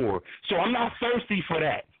before, so I'm not thirsty for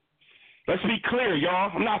that. Let's be clear,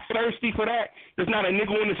 y'all. I'm not thirsty for that. There's not a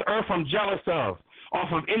nigga on this earth I'm jealous of. Off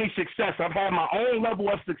of any success. I've had my own level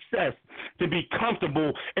of success to be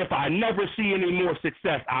comfortable if I never see any more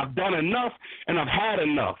success. I've done enough and I've had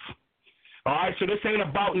enough. All right, so this ain't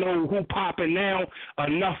about no who popping now or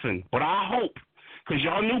nothing. But I hope, because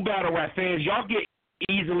y'all new battle rap fans, y'all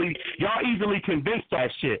easily convinced that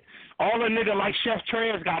shit. All a nigga like Chef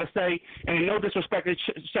Trez got to say, and no disrespect to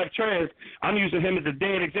Chef Trez, I'm using him as a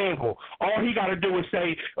dead example. All he got to do is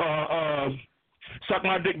say, suck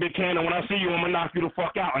my dick, Big Cannon. When I see you, I'm going to knock you the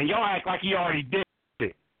fuck out. And y'all act like he already did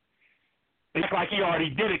it. Act like he already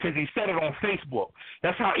did it because he said it on Facebook.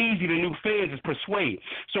 That's how easy the new fans is persuade.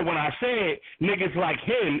 So when I said niggas like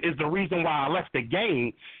him is the reason why I left the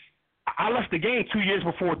game, I left the game 2 years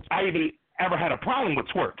before I even ever had a problem with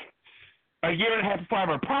Twerk. A year and a half before I had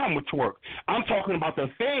a problem with Twerk. I'm talking about the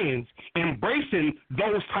fans embracing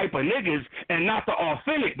those type of niggas and not the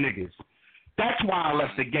authentic niggas. That's why I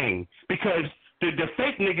left the game. Because the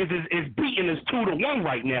fake niggas is beating us 2-1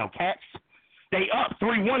 right now, Cats. They up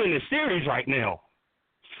 3-1 in the series right now.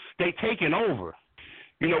 They taking over.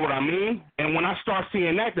 You know what I mean? And when I start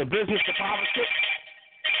seeing that, the business, the politics.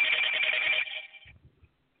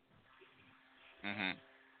 Mm-hmm.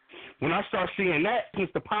 When I start seeing that, since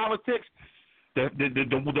the politics, the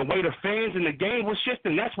way the fans in the game was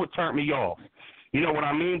shifting, that's what turned me off. You know what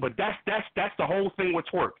I mean? But that's the whole thing with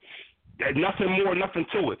Twerk. Nothing more, nothing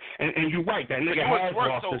to it. And you're right, that nigga has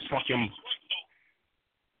lost his fucking.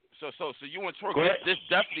 So you and Twerk, this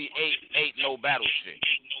definitely ain't no battle shit.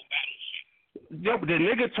 Yo, the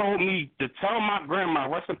nigga told me to tell my grandma,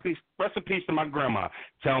 rest in peace to my grandma,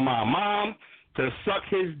 tell my mom to suck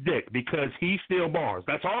his dick because he still bars.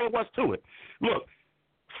 That's all it was to it. Look,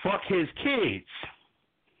 fuck his kids.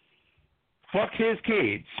 Fuck his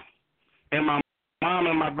kids. And my mom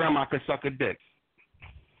and my grandma could suck a dick.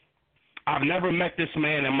 I've never met this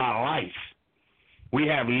man in my life. We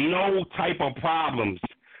have no type of problems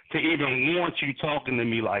to even want you talking to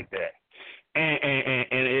me like that.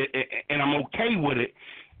 And I'm okay with it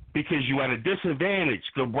because you at a disadvantage,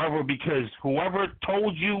 good brother, because whoever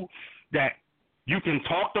told you that you can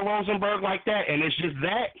talk to Rosenberg like that and it's just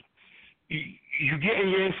that, you getting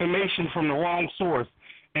your information from the wrong source.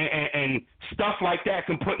 And stuff like that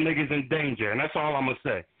can put niggas in danger, and that's all I'm going to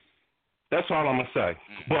say. That's all I'm going to say.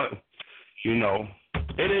 But, you know,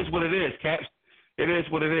 it is what it is, Caps. It is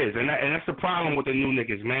what it is. And that's the problem with the new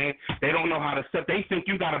niggas, man. They don't know how to step. They think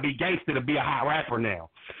you got to be gangster to be a hot rapper now.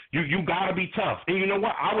 You got to be tough. And you know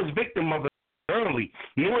what? I was victim of it early.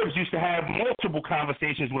 Norbs used to have multiple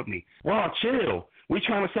conversations with me. Well, chill. We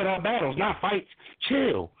trying to set our battles, not fights.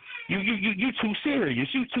 Chill. You too serious.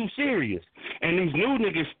 You too serious. And these new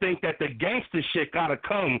niggas think that the gangster shit gotta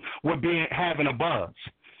come with having a buzz.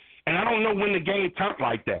 And I don't know when the game turned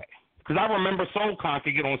like that. Because I remember Soul Khan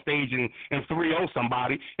could get on stage and 3-0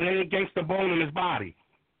 somebody, and then gangsta bone in his body.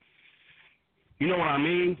 You know what I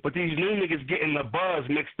mean? But these new niggas getting the buzz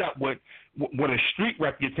mixed up with a street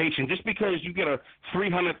reputation. Just because you get a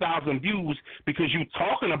 300,000 views because you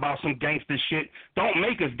talking about some gangster shit don't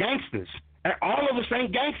make us gangsters. And all of us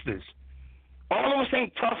ain't gangsters. All of us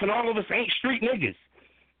ain't tough and all of us ain't street niggas.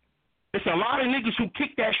 It's a lot of niggas who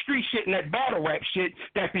kick that street shit and that battle rap shit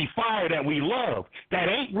that be fire that we love. That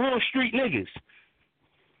ain't real street niggas.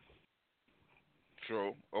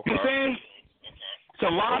 True. Okay. You know what I'm saying?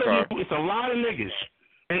 It's a lot of niggas.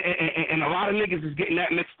 And a lot of niggas is getting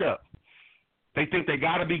that mixed up. They think they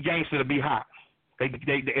gotta be gangster to be hot. They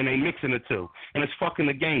mixing the two. And it's fucking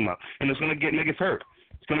the game up. And it's gonna get niggas hurt.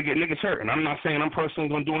 It's going to get niggas hurt. And I'm not saying I'm personally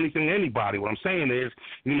going to do anything to anybody. What I'm saying is,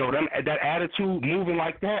 you know, that attitude moving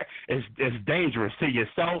like that is dangerous to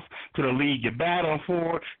yourself, to the league you're battling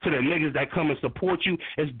for, to the niggas that come and support you.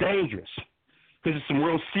 It's dangerous. Because there's some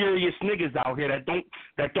real serious niggas out here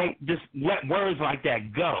that don't just let words like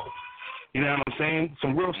that go. You know what I'm saying?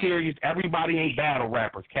 Some real serious, everybody ain't battle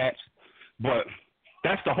rappers, cats. But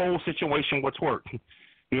that's the whole situation with Twerk.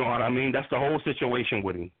 You know what I mean? That's the whole situation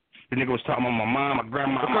with him. The nigga was talking about my mom, my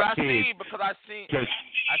grandma, my kids. Because I see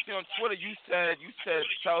on Twitter you said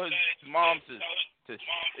tell his mom to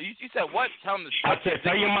you said what? Tell him to. I said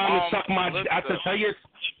tell your mom to suck my. I said tell your.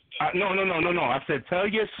 No. I said tell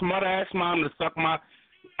your smut ass mom to suck my.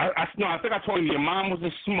 I think I told him your mom was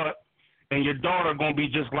a smut and your daughter gonna be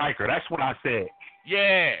just like her. That's what I said.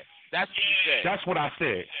 Yeah, that's what you said.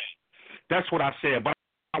 That's what I said. But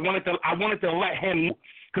I wanted to let him know.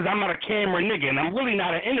 Because I'm not a camera nigga, and I'm really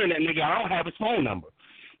not an internet nigga. I don't have his phone number.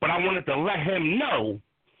 But I wanted to let him know,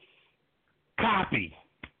 copy.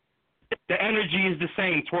 The energy is the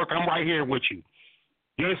same, Twerk. I'm right here with you.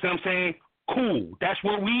 You understand what I'm saying? Cool. That's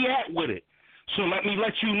where we at with it. So let me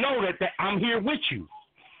let you know that I'm here with you.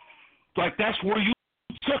 Like, that's where you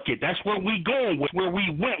took it. That's where we going with, where we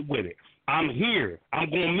went with it. I'm here. I'm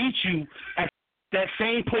going to meet you at that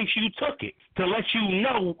same place you took it to let you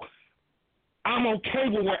know I'm okay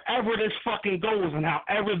with wherever this fucking goes and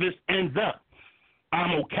however this ends up.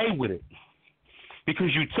 I'm okay with it.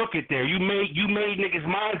 Because you took it there. You made niggas'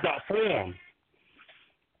 minds up for them.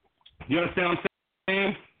 You understand what I'm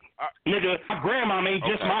saying? Nigga, my grandma ain't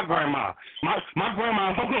just my grandma. My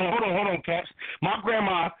grandma, hold on, Caps. My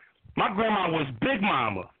grandma was Big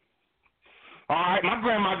Mama. All right, my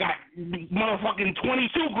grandma got motherfucking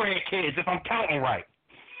 22 grandkids if I'm counting right.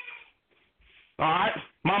 All right,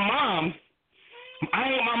 my mom, I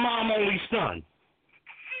ain't my mom only son.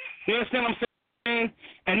 You understand what I'm saying?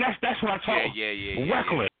 And that's what I talk.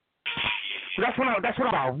 Reckless. That's what I'm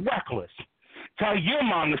about. Reckless. Tell your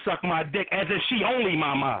mom to suck my dick as if she only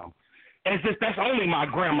my mom. As if that's only my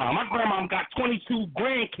grandma. My grandma got 22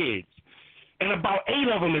 grandkids, and about 8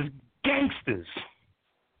 of them is gangsters.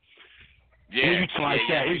 Yeah,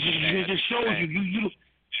 it just shows you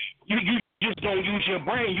just don't use your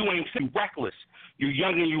brain. You ain't reckless. You're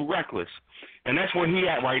young and you reckless. And that's where he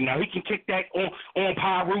at right now. He can kick that on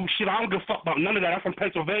Pyru shit. I don't give a fuck about none of that. I'm from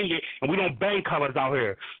Pennsylvania, and we don't bang colors out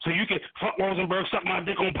here. So you can fuck Rosenberg, suck my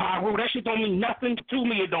dick on Pyru. That shit don't mean nothing to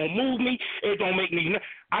me. It don't move me. It don't make me.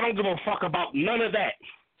 I don't give a fuck about none of that.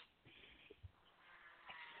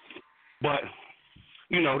 But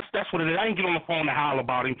You know, that's what it is. I didn't get on the phone to holler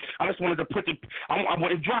about him. I just wanted to I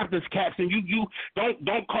want to drop this, Caps, and you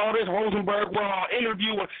don't call this Rosenberg Raw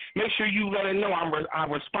interview. Make sure you let it know I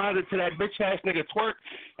responded to that bitch ass nigga Twerk,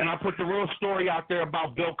 and I put the real story out there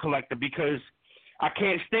about Bill Collector because I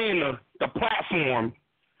can't stand the platform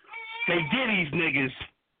they get these niggas,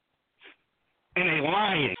 and they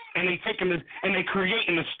lying, and they taking this, and they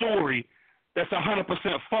creating a story that's 100%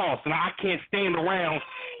 false, and I can't stand around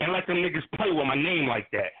and let them niggas play with my name like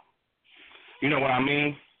that. You know what I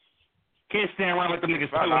mean? Can't stand around and let them niggas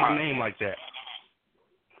play with my name like that.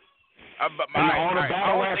 But all the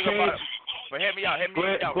battle rap fans. But hear me out,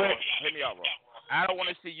 bro. I don't want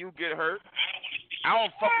to see you get hurt. I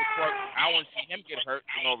don't fuck with Twerk. I don't want to see him get hurt.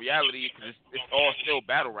 You know, reality, because it's all still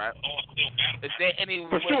battle rap. Is there any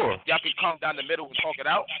way y'all can come down the middle and talk it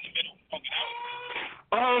out?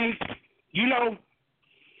 You know,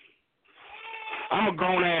 I'm a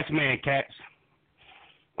grown ass man, Cats.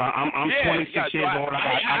 I'm 26 years old.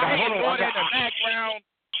 I hold on. In the background.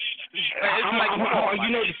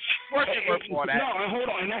 Hold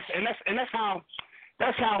on, and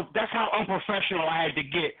that's how unprofessional I had to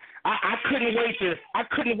get. I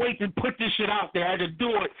couldn't wait to put this shit out there. I had to do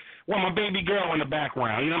it with my baby girl in the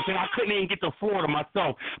background. You know what I'm saying? I couldn't even get the floor to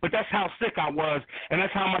myself. But that's how sick I was, and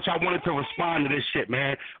that's how much I wanted to respond to this shit,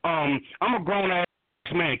 man. I'm a grown ass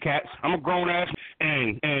man, Cats. I'm a grown ass,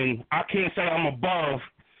 and I can't say I'm above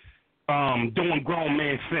doing grown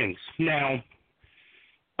man things. Now,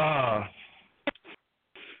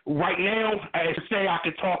 right now, I say I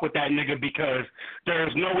can talk with that nigga because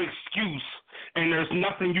there's no excuse and there's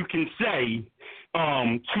nothing you can say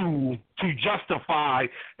to justify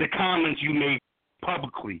the comments you made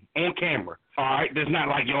publicly on camera. All right, there's not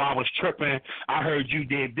like, yo, I was tripping. I heard you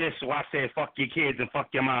did this, so I said fuck your kids and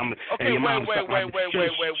fuck your mom and your mom. Wait.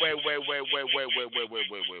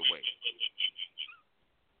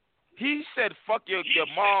 He said fuck your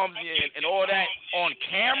mom and all that on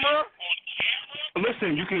camera?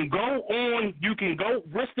 Listen, you can go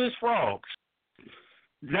Ristas Frogs.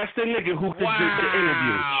 That's the nigga who did the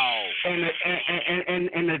interview.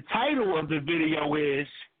 And the title of the video is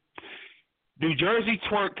New Jersey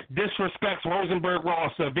Twerk Disrespects Rosenberg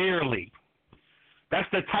Raw Severely. That's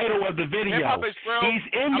the title of the video. He's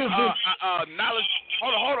in the knowledge.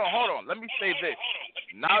 Hold on. Let me say this.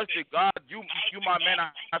 Knowledge to God, you my man.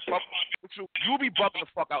 I fuck with you. You be bugging the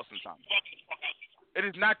fuck out sometimes. It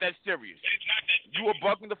is not that serious. You were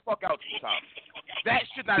bugging the fuck out sometimes. That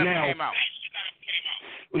should not have came out.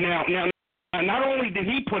 Now, not only did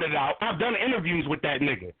he put it out, I've done interviews with that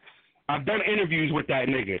nigga.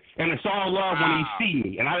 And it's all love when he see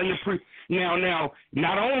me. And I didn't Now,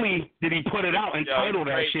 not only did he put it out and title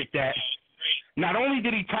that shit that, not only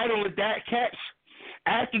did he title it that, Cats,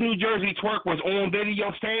 after New Jersey Twerk was on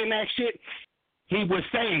video saying that shit, he was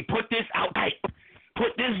saying, put this out tonight.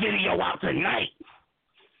 Put this video out tonight.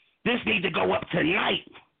 This needs to go up tonight.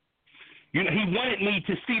 You know, he wanted me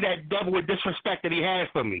to see that double of disrespect that he has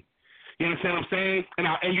for me. You understand what I'm saying?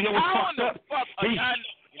 And you know what's fucked up? You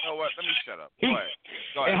know what? Let me shut up. Go ahead.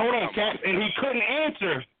 And hold on, Caps. And he couldn't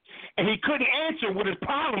answer. And he couldn't answer what his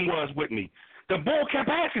problem was with me. The bull kept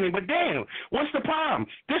asking me, but damn, what's the problem?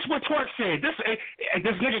 This is what Twerk said. This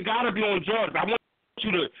nigga gotta be on drugs. I want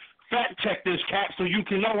you to fact check this, Cap, so you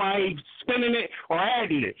can know I ain't spinning it or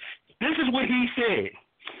adding it. This is what he said.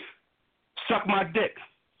 Suck my dick.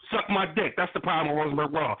 Suck my dick. That's the problem with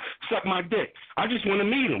Rosenberg Raw. Suck my dick. I just want to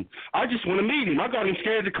meet him. I got him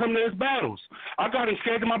scared to come to his battles. I got him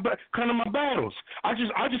scared to come to my battles. I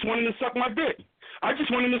just want him to suck my dick.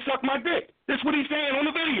 This is what he's saying on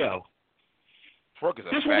the video.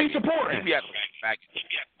 This is what he's supporting.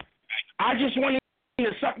 I just want him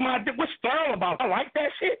to suck my dick. What's thorough about? I like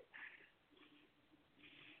that shit.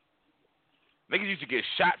 Niggas used to get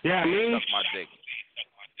shot for suck my dick.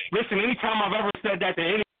 Listen, anytime I've ever said that to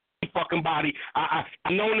any fucking body, I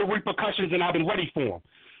know the repercussions and I've been ready for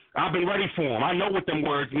them. I know what them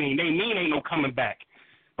words mean. They mean ain't no coming back.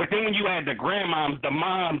 But then when you add the grandmoms, the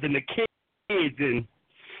moms, and the kids, and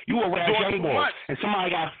you a rap young boy, and somebody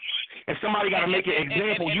got to make an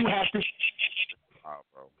example, you have to. Oh,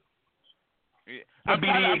 bro. Yeah. I'm be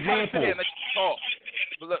the example. Let you talk.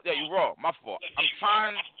 But look, yeah, you're wrong. My fault. I'm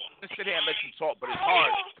trying to sit here and let you talk, but it's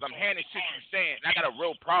hard because I'm hearing shit you saying, and I got a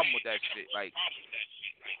real problem with that shit. Like,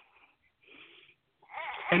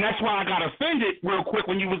 and that's why I got offended real quick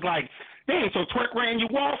when you was like, "Damn, so Twerk ran you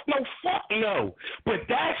off?" No, fuck no. But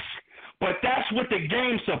that's what the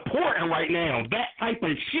game's supporting right now. That type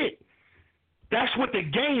of shit. That's what the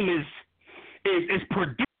game is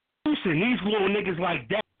producing. These little niggas like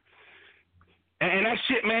that. And that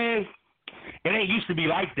shit, man, it ain't used to be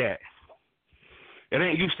like that. It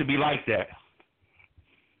ain't used to be like that.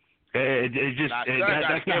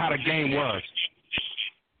 That's not how the game was.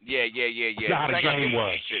 Yeah. That's not how the game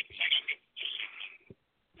was.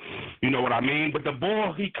 You know what I mean? But the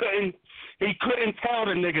boy, he couldn't tell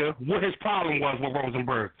the nigga what his problem was with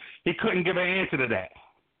Rosenberg. He couldn't give an answer to that.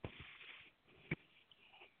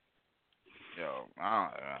 Yo, man,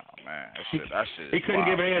 that shit. He couldn't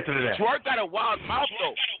give an answer to that. Twerk got a wild mouth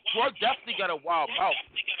though. Twerk definitely got a wild mouth.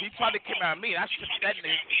 He tried to come at me, and I should that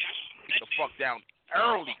nigga the fuck down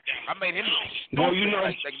early. I made him stupid. Well, you know,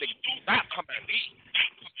 like nigga, not come at me.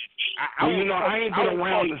 I ain't been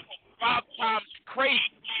around 5 times crazy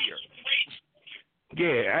here.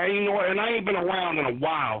 Yeah, and I ain't been around in a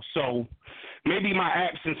while, so maybe my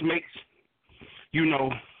absence makes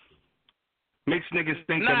niggas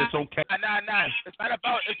think that it's okay. Nah. It's not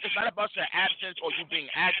about your absence or you being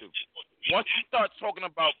active. Once you start talking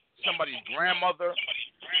about somebody's grandmother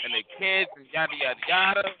and their kids and yada yada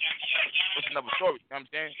yada, it's another story. You know what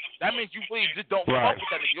I'm saying? That means you really just don't fuck with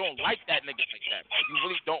that nigga. You don't like that nigga like that, bro. You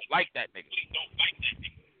really don't like that nigga.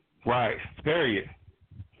 Right. Period.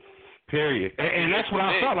 And that's what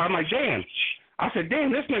I felt. I'm like, damn. I said,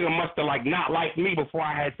 damn, this nigga must have not liked me before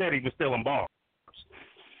I had said he was still in bars.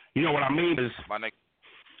 You know what I mean? Is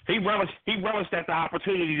he relished at the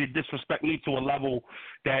opportunity to disrespect me to a level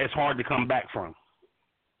that is hard to come back from.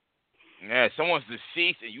 Yeah, someone's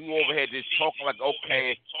deceased and you over here just talking like,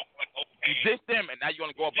 okay, you dissed them and now you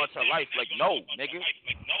want to go about your life. Like, no, nigga.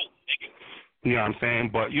 You know what I'm saying?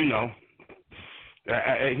 But,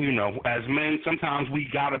 as men, sometimes we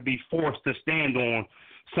got to be forced to stand on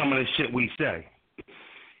some of the shit we say.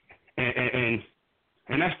 And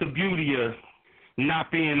that's the beauty of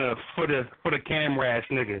not being a for the camera ass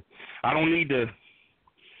nigga. I don't need to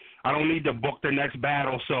book the next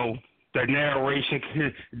battle, so the narration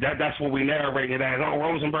that's what we narrate it as. Oh,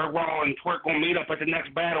 Rosenberg Raw and Twerk gonna meet up at the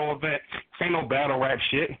next battle event. This ain't no battle rap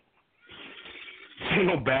shit.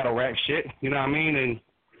 You know what I mean? And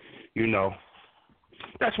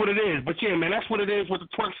that's what it is. But yeah, man, that's what it is with the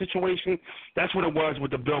Twerk situation. That's what it was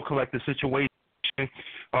with the bill collector situation.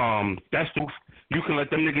 You can let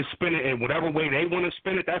them niggas spin it in whatever way they want to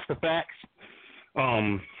spin it. That's the facts.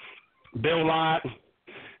 Bill lied,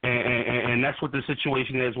 and that's what the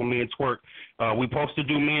situation is with me and Twerk. We supposed to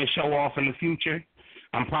do me and Show Off in the future.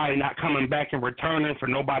 I'm probably not coming back and returning for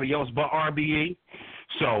nobody else but RBE.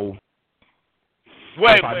 So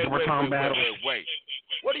wait. What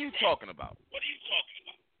are you talking about?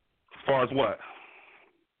 As far as what?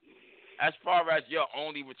 As far as you're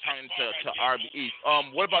only returning to RBE,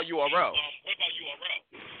 what about URL?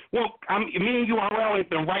 Well, me and URL ain't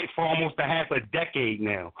been right for almost a half a decade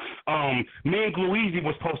now. Me and Gluezy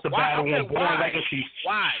was supposed to battle on Born Legacy.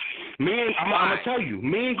 Why? I'm gonna tell you.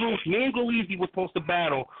 Me and Gluezy was supposed to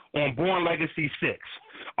battle on Born Legacy 6.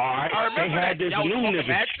 All right. They had this new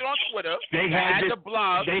nigga. On Twitter. They had the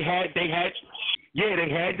blog. They had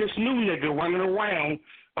this new nigga running around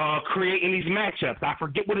creating these matchups. I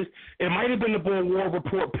forget what it might have been the boy War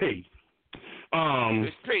Report P.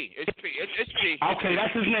 It's P. It's P. Okay,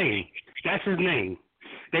 that's his name.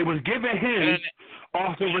 They was giving him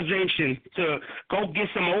authorization to go get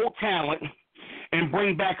some old talent and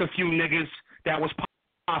bring back a few niggas that was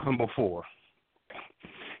popping before.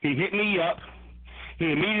 He hit me up. He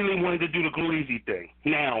immediately wanted to do the Gleazy thing.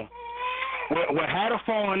 Now, what had a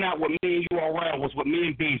falling out with me and URL was with me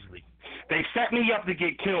and Beasley. They set me up to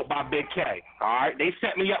get killed by Big K, all right? They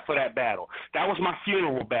set me up for that battle. That was my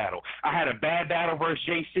funeral battle. I had a bad battle versus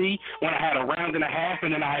JC when I had a round and a half,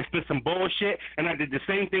 and then I had spit some bullshit, and I did the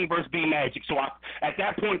same thing versus B Magic. So at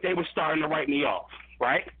that point, they were starting to write me off,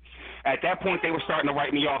 right? At that point, they were starting to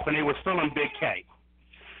write me off, and they was feeling Big K.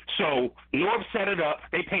 So Norb set it up.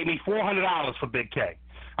 They paid me $400 for Big K.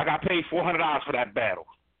 I got paid $400 for that battle,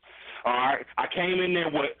 all right? I came in there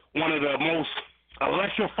with one of the most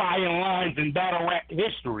electrifying lines in battle rap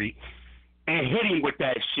history and hit him with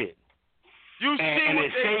that shit. You see and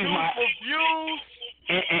what they do for views?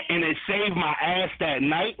 And it saved my ass that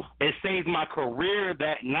night. It saved my career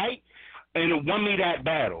that night, and it won me that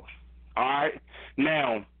battle. All right?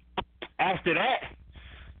 Now, after that,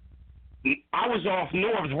 I was off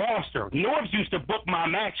Norb's roster. Norbs used to book my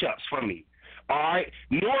matchups for me. All right,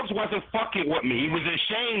 Norbs wasn't fucking with me. He was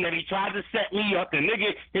ashamed that he tried to set me up. The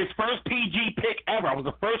nigga, his first PG pick ever. I was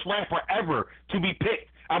the first rapper ever to be picked.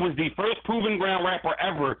 I was the first proven ground rapper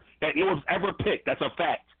ever that Norbs ever picked. That's a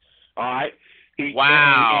fact. All right.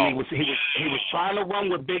 Wow. And he was trying to run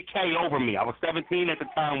with Big K over me. I was 17 at the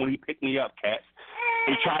time when he picked me up, cats.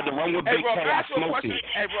 He tried to run with Big K. I smoked him.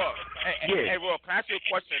 Hey, bro. Hey, bro. Can I ask you a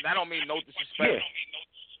question? I don't mean no disrespect. Yeah.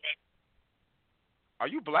 Are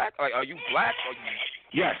you black? Like, are you black? Or you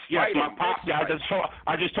Yes. white My or pop. mixed? Yeah,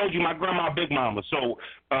 I just told you my grandma, big mama. So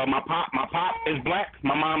my pop is black.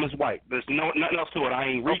 My mom is white. There's nothing else to it. I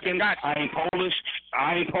ain't Rican. Okay, gotcha. I ain't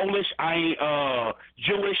Polish. I ain't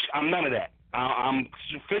Jewish. I'm none of that. I'm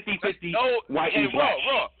 50-50 white and black.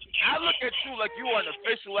 Raw. I look at you like you are an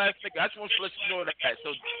official ass nigga. I just want to let you know that.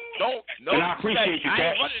 So don't. No, And I appreciate you, I Cat.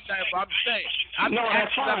 ain't running that, but I'm saying. No,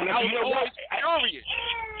 that's fine. I was always curious.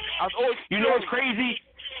 I was always You know what's crazy?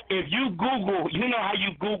 If you Google, you know how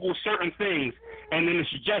you Google certain things and then the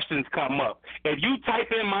suggestions come up. If you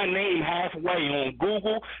type in my name halfway on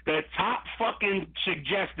Google, the top fucking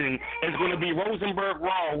suggestion is going to be Rosenberg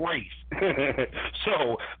Raw race.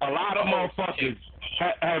 So a lot of motherfuckers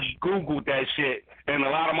have Googled that shit, and a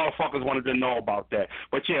lot of motherfuckers wanted to know about that.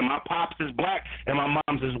 But yeah, my pops is black and my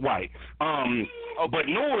mom's is white. But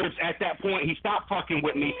Norbs, at that point, he stopped fucking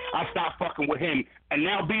with me. I stopped fucking with him, and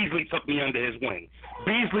now Beasley took me under his wing.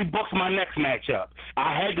 Beasley books my next matchup.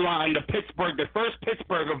 I headlined the first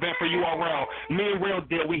Pittsburgh event for URL. Me and Real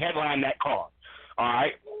Deal, we headlined that card. All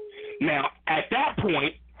right. Now, at that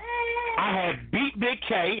point, I had beat Big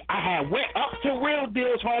K. I had went up to Real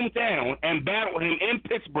Deal's hometown and battled him in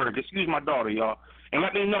Pittsburgh. Excuse my daughter, y'all. And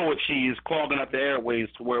let me know if she is clogging up the airways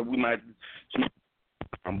to where we might.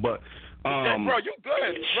 But bro, you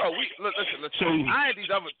good, bro. Listen. So, I ain't these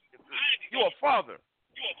other. You a father.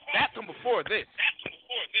 That come before this.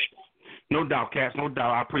 No doubt, Cass. No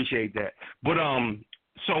doubt. I appreciate that. But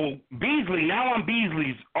so Beasley. Now I'm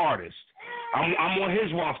Beasley's artist. I'm on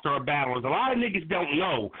his roster of battlers. A lot of niggas don't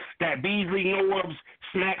know that Beasley, Norbs,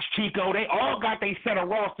 Snacks, Chico, they all got their set of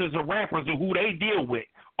rosters of rappers and who they deal with,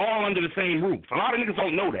 all under the same roof. A lot of niggas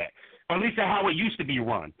don't know that. Or at least that's how it used to be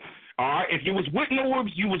run. All right, if you was with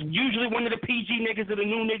Norbs, you was usually one of the PG niggas or the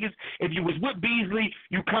new niggas. If you was with Beasley,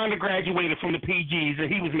 you kind of graduated from the PGs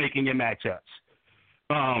and he was making your matchups.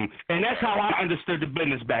 And that's how I understood the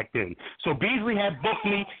business back then. So Beasley had booked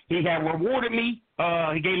me. He had rewarded me.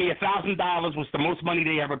 He gave me $1,000, was the most money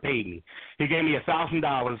they ever paid me. He gave me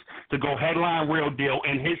 $1,000 to go headline Real Deal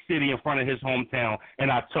in his city in front of his hometown,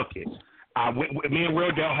 and I took it. Me and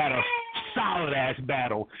Real Deal had a solid ass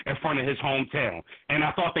battle in front of his hometown, and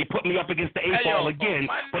I thought they put me up against the eight ball again.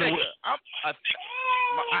 But it was,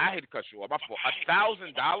 I hate to cut you off. My fault.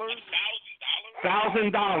 $1,000.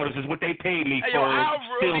 $1,000 is what they paid me hey, for I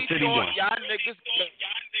Steel really City thought 1. y'all niggas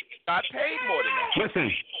got paid more than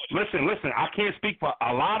that. Listen. I can't speak for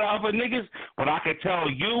a lot of other niggas, but I can tell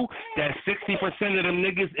you that 60% of them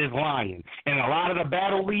niggas is lying. And a lot of the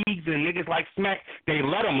battle leagues and niggas like Smack, they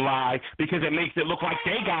let them lie because it makes it look like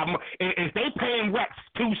they got more. If they paying Rex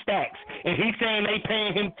 2 stacks and he's saying they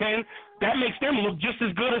paying him 10, that makes them look just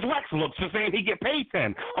as good as Rex looks for saying he get paid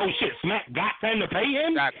 10. Oh shit, Smack got 10 to pay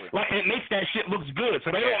him? Exactly. Like, it makes that shit looks good.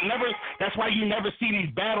 So they don't never. That's why you never see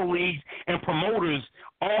these battle leagues and promoters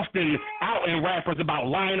often out in rappers about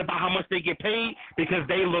lying about how much they get paid because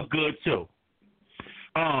they look good too.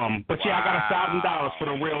 But yeah, I got $1,000 for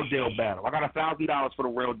the Real Deal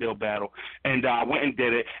battle. And I went and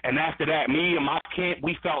did it. And after that, me and my camp,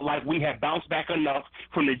 we felt like we had bounced back enough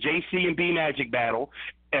from the JC and B Magic battle,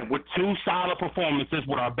 and with 2 solid performances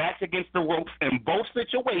with our backs against the ropes in both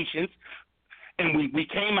situations, and we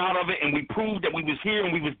came out of it and we proved that we was here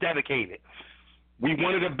and we was dedicated. We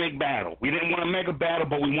wanted a big battle. We didn't want a mega battle,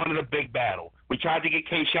 but we wanted a big battle. We tried to get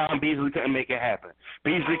K-Shot and Beasley couldn't make it happen.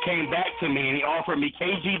 Beasley came back to me and he offered me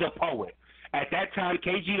KG the Poet. At that time,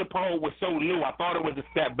 KG the Poet was so new, I thought it was a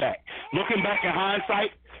step back. Looking back in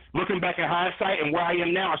hindsight and where I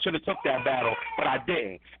am now, I should have took that battle, but I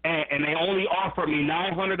didn't. And they only offered me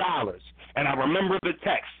 $900. And I remember the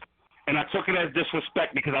text. And I took it as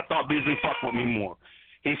disrespect because I thought Beasley fucked with me more.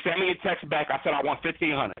 He sent me a text back. I said I want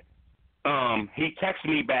 $1,500. He texted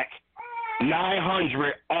me back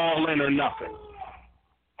 $900 all in or nothing.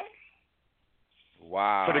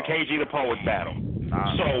 Wow. For the KG the Poet battle.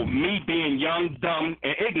 So me being young, dumb,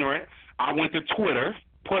 and ignorant, I went to Twitter,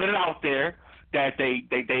 put it out there that they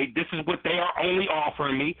this is what they are only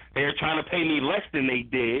offering me. They are trying to pay me less than they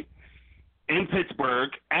did in Pittsburgh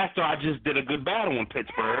after I just did a good battle in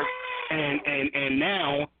Pittsburgh. And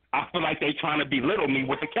now I feel like they trying to belittle me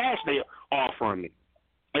with the cash they offering me.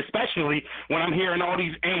 Especially when I'm hearing all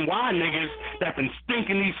these NY niggas that been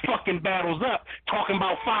stinking these fucking battles up, talking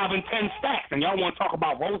about 5 and 10 stacks, and y'all want to talk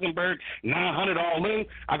about Rosenberg 900 all in.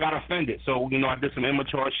 I got offended, so I did some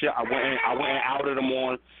immature shit. I went and outed them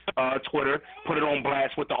on Twitter, put it on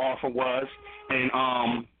blast what the offer was, and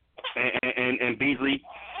Beasley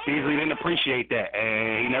didn't appreciate that,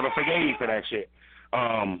 and he never forgave me for that shit.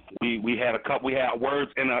 We had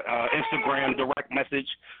words in a Instagram direct message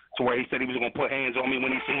to where he said he was gonna put hands on me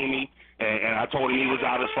when he seen me, and I told him he was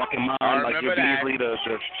out of his fucking mind. I like remember that.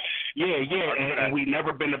 And we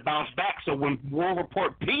never been to bounce back. So when World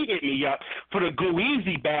Report P hit me up for the Go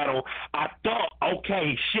Easy battle, I thought,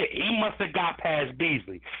 okay, shit, he must have got past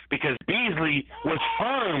Beasley because Beasley was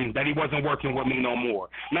firm that he wasn't working with me no more.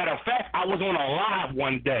 Matter of fact, I was on a live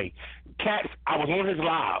one day. Cats, I was on his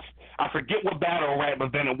live. I forget what battle rap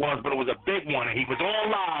event it was, but it was a big one, and he was on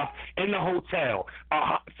live in the hotel.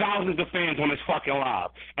 Thousands of fans on his fucking live,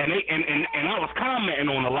 and I was commenting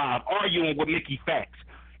on the live, arguing with Mickey Facts,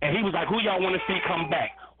 and he was like, "Who y'all want to see come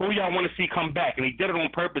back? Who y'all want to see come back?" And he did it on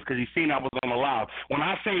purpose because he seen I was on the live. When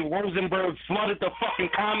I say Rosenberg flooded the fucking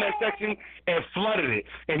comment section, it flooded it,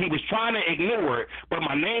 and he was trying to ignore it, but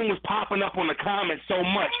my name was popping up on the comments so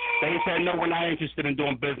much that he said, "No, we're not interested in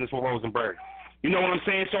doing business with Rosenberg." You know what I'm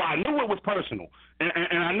saying? So I knew it was personal, and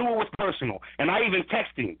I knew it was personal. And I even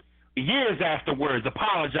texted him years afterwards,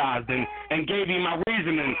 apologized, and gave him my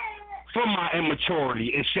reasoning for my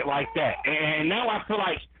immaturity and shit like that. And now I feel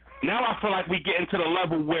like we getting to the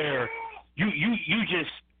level where you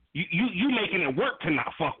making it work to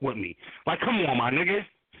not fuck with me. Like, come on, my nigga.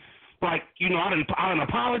 Like, you know, I didn't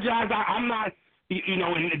apologize. I'm not, you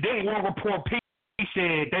know. And then World Report P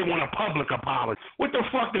said they want a public apology. What the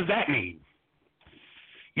fuck does that mean?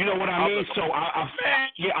 You know what I mean? So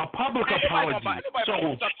a public apology. What are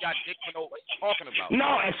you talking about?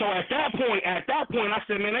 No, and so at that point, I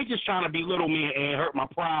said, man, they just trying to belittle me and hurt my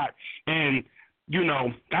pride, and you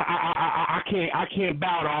know, I can't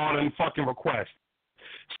bow to all them fucking requests.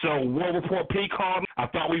 So World Report P called me. I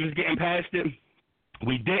thought we was getting past it.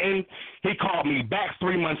 We didn't. He called me back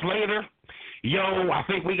 3 months later. Yo, I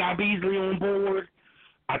think we got Beasley on board.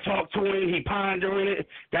 I talked to him. He pondering it.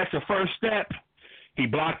 That's the first step. He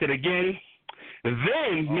blocked it again.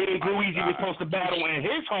 Then me and Go Easy was supposed to battle in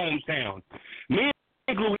his hometown. Me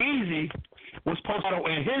and Go Easy was supposed to battle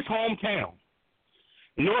in his hometown,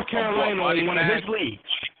 North Carolina, in one of his leagues.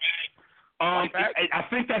 I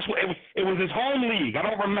think that's what it was. His home league. I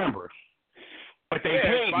don't remember, but they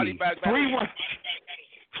paid me 3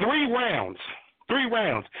 rounds. 3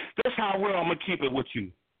 rounds. That's how real I'm gonna keep it with you,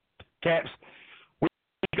 Caps. We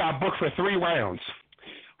got booked for 3 rounds.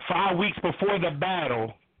 5 weeks before the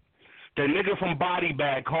battle, the nigga from Body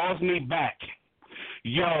Bag calls me back.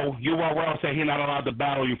 Yo, URL said he's not allowed to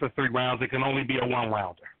battle you for 3 rounds. It can only be a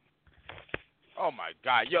 1-rounder. Oh, my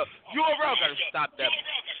God. Yo, URL got to stop that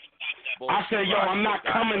bullshit. I said, yo, I'm not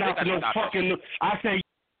coming out to no fucking... I said,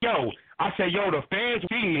 yo, the fans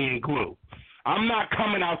see me in Glue. I'm not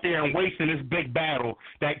coming out there and wasting this big battle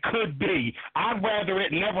that could be. I'd rather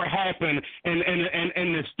it never happen, and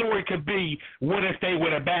the story could be, what if they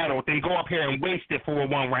would have battled, than go up here and waste it for a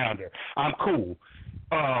 1-rounder. I'm cool.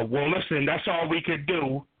 Well, listen, that's all we could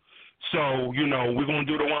do. So, you know, we're going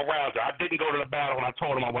to do the 1-rounder. I didn't go to the battle, and I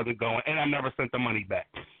told him I wasn't going, and I never sent the money back.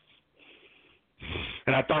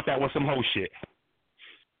 And I thought that was some hoe shit.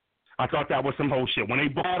 When they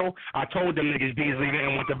battle, I told them niggas Beasley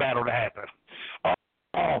didn't want the battle to happen.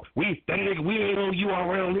 We ain't no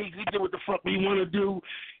URL league. We do what the fuck we want to do.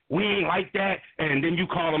 We ain't like that. And then you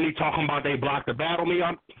calling me talking about they blocked the battle me.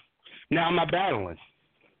 Now I'm not battling.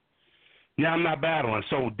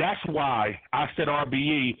 So that's why I said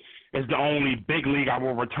RBE is the only big league I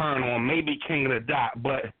will return on. Maybe King of the Dot,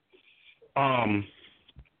 but URL,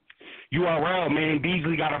 man,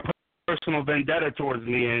 Beasley got a personal vendetta towards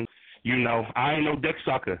me, and you know, I ain't no dick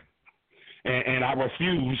sucker, and I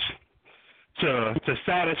refuse to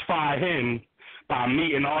satisfy him by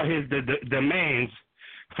meeting all his demands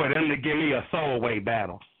for them to give me a throwaway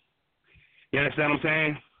battle. You understand what I'm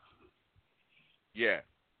saying? Yeah.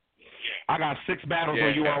 I got 6 battles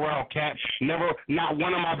on URL, Cap. Not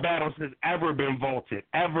one of my battles has ever been vaulted,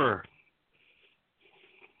 ever.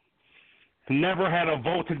 Never had a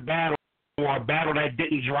vaulted battle or a battle that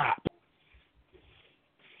didn't drop.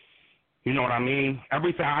 You know what I mean?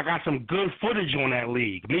 Everything. I got some good footage on that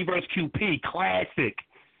league. Me versus QP, classic.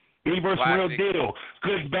 Me versus Real Deal,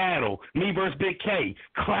 good battle. Me versus Big K,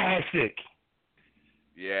 classic.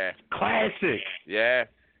 Yeah. Classic. Yeah.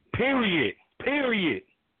 Period.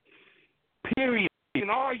 You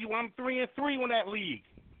can argue I'm 3-3 on that league.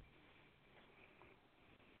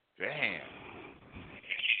 Damn.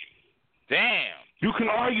 You can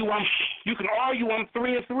argue I'm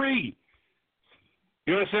 3-3.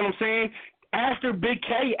 You understand what I'm saying? After I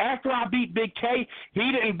beat Big K,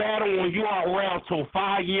 he didn't battle on URL till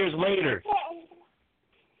 5 years later.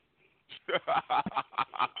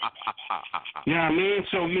 You know what I mean?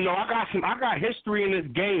 So, you know, I got history in this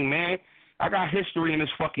game, man. I got history in this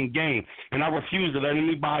fucking game, and I refuse to let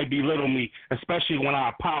anybody belittle me, especially when I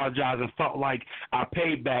apologize and felt like I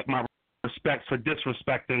paid back my respects for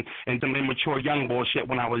disrespecting and some immature young bullshit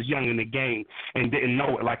when I was young in the game and didn't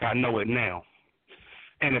know it like I know it now.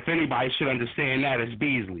 And if anybody should understand that, it's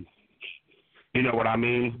Beasley. You know what I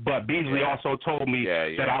mean? But Beasley also told me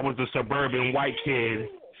that I was a suburban white kid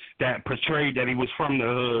that portrayed that he was from the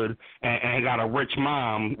hood and got a rich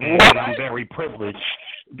mom, and I'm very privileged.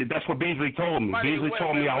 That's what Beasley told me. Beasley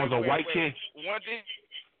told me I was a white kid. When did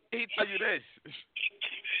he tell you this?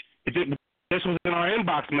 This was in our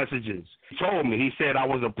inbox messages. He told me. He said I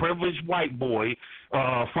was a privileged white boy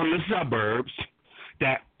from the suburbs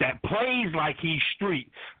that plays like he's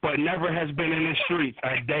street, but never has been in the streets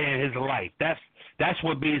a day in his life. That's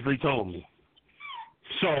what Beasley told me.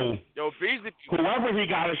 So, Beasley, whoever he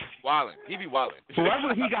got his wildin', he be wildin'.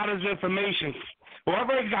 whoever he got his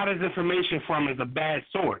information from is a bad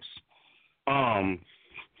source. And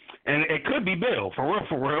it could be Bill, for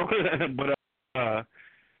real. But so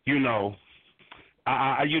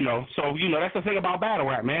that's the thing about battle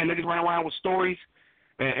rap, man. Niggas run around with stories,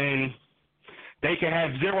 and they can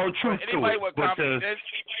have zero truth to it.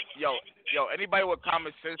 Anybody with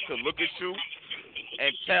common sense to look at you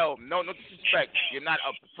and tell, no disrespect, you're not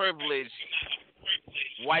a privileged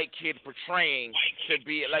white kid portraying to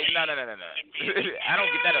be like, no. I don't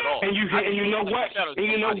get that at all. And you know what?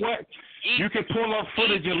 You can pull up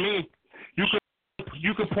footage of me.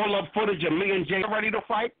 You can pull up footage of me and Jay ready to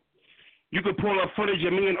fight. You can pull up footage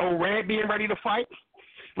of me and O-Red being ready to fight.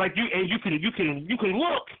 Like you can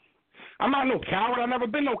look. I'm not no coward. I've never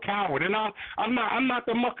been no coward, and I'm not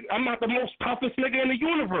the most toughest nigga in the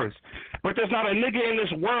universe. But there's not a nigga in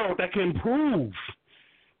this world that can prove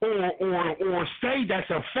or say that's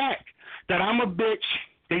a fact that I'm a bitch.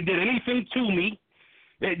 They did anything to me.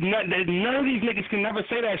 None of these niggas can never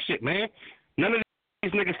say that shit, man. None of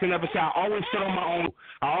these niggas can never say I always stood on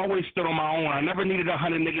my own. I never needed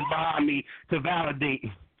 100 niggas behind me to validate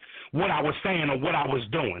what I was saying or what I was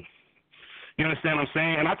doing. You understand what I'm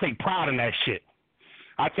saying? And I take pride in that shit.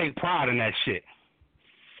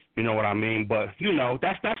 You know what I mean? But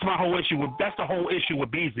that's my whole issue that's the whole issue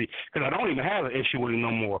with Beasley, because I don't even have an issue with him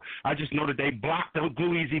no more. I just know that they blocked the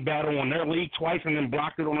Glue Easy battle on their league twice and then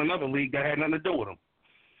blocked it on another league that had nothing to do with him.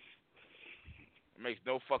 It makes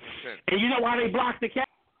no fucking sense. And you know why they blocked it, Cat?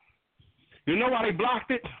 You know why they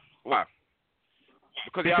blocked it? Why?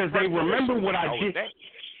 Because they remember what I did.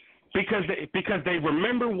 Because they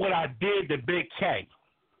remember what I did to Big K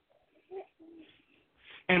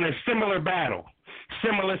in a similar battle,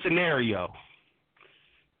 similar scenario.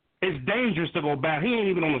 It's dangerous to go back. He ain't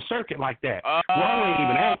even on the circuit like that. Raw ain't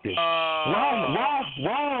even active.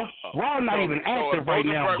 Raw not even active right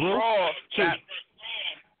now, Glue. If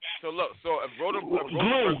the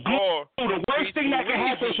worst thing that can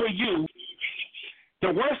happen for you.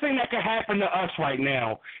 The worst thing that can happen to us right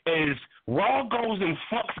now is Raw goes and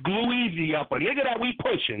fucks Glue Easy up, a nigga that we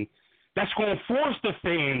pushing, that's going to force the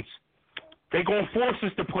fans, they're going to force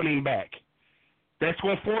us to put him back. That's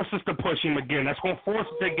going to force us to push him again. That's going to force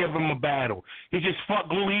us to give him a battle. He just fucked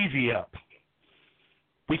Glue Easy up.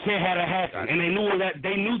 We can't have that happen. And they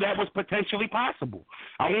knew that was potentially possible.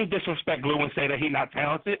 I won't disrespect Glue and say that he's not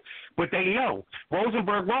talented, but they know.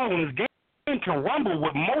 Rosenberg Raw in his game can rumble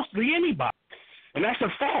with mostly anybody. And that's a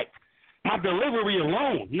fact. My delivery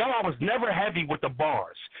alone. No, I was never heavy with the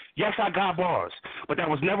bars. Yes, I got bars, but that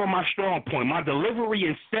was never my strong point. My delivery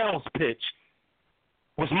and sales pitch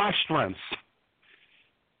was my strengths.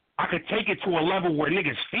 I could take it to a level where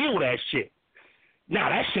niggas feel that shit. Now,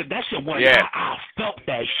 that shit wasn't, I felt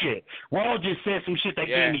that shit. Raw just said some shit that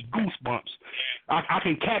gave me goosebumps. I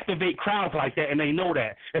can captivate crowds like that, and they know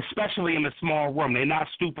that, especially in a small room. They're not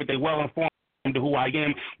stupid. They're well-informed to who I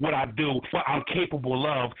am, what I do, what I'm capable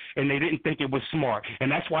of, and they didn't think it was smart.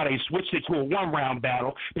 And that's why they switched it to a one-round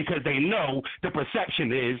battle, because they know the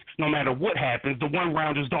perception is no matter what happens, the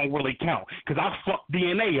one-rounders don't really count. Because I fucked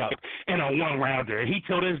DNA up in a one-rounder, and he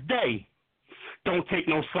till this day don't take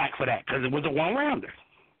no slack for that, because it was a one-rounder.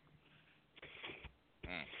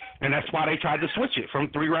 And that's why they tried to switch it from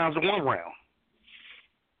 3 rounds to 1 round.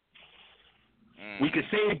 We could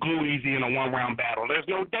save Glue Easy in a one-round battle. There's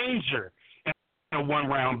no danger in a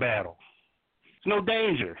one-round battle. There's no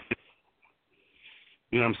danger.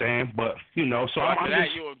 You know what I'm saying? But so I'm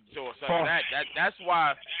just, that's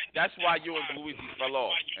why you and Glue Easy fell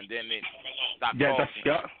off, and then they stopped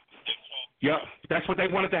talking. That's what they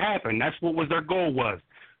wanted to happen. That's what was their goal was.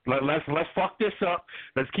 Let's fuck this up.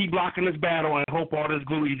 Let's keep blocking this battle and hope all this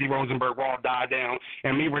Glue Easy Rosenberg Raw die down,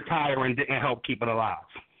 and me retiring didn't help keep it alive.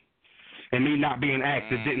 And me not being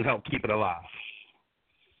active didn't help keep it alive.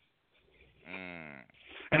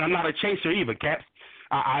 And I'm not a chaser either, Caps.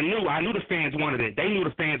 I knew the fans wanted it. They knew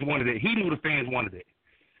the fans wanted it. He knew the fans wanted it.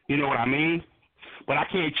 You know what I mean? But I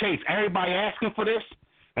can't chase. Everybody asking for this,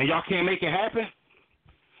 and y'all can't make it happen.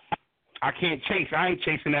 I can't chase. I ain't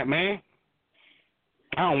chasing that, man.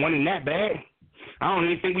 I don't want him that bad. I don't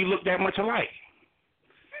even think we look that much alike.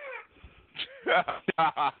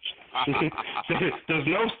 there's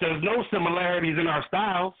no similarities in our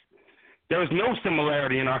styles. There's no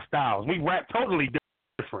similarity in our styles. We rap totally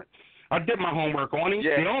different. I did my homework on him.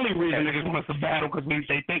 Yeah. The only reason niggas want us to battle because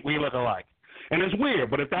they think we look alike. And it's weird,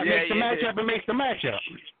 but if that makes the matchup, it makes the matchup.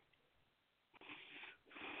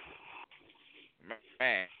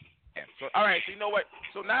 Man. So, all right, so you know what?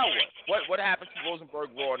 So now what? What happens to Rosenberg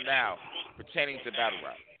Raw now pertaining to battle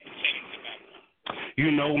rap?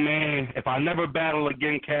 You know, man, if I never battle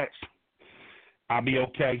again, Cats, I'll be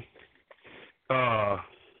okay.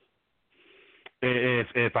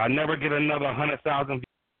 If I never get another 100,000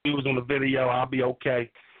 views on the video, I'll be okay.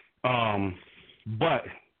 But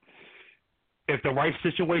if the right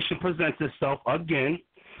situation presents itself again,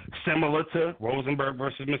 similar to Rosenberg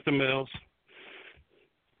versus Mr. Mills,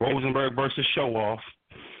 Rosenberg versus Show Off,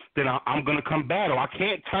 then I'm going to come battle. I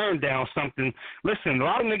can't turn down something. Listen, a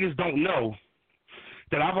lot of niggas don't know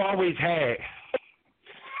that I've always had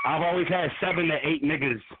 7 to 8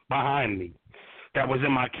 niggas behind me that was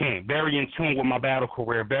in my camp, very in tune with my battle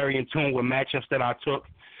career, very in tune with matchups that I took,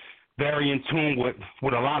 very in tune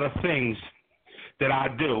with a lot of things that I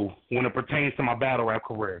do when it pertains to my battle rap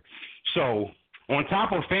career. So on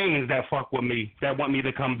top of fans that fuck with me, that want me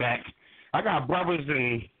to come back, I got brothers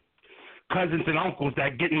and cousins and uncles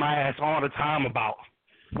that get in my ass all the time about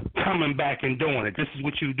coming back and doing it. This is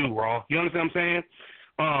what you do, Raw. You understand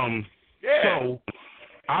what I'm saying? So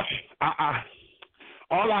I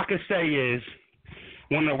all I can say is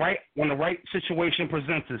when the right situation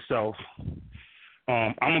presents itself,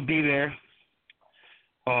 I'm gonna be there.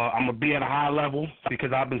 I'm gonna be at a high level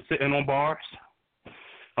because I've been sitting on bars.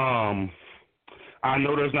 I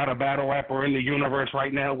know there's not a battle rapper in the universe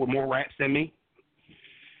right now with more raps than me.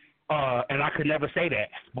 And I could never say that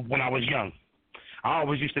when I was young. I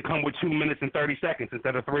always used to come with 2 minutes and 30 seconds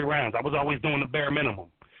instead of 3 rounds. I was always doing the bare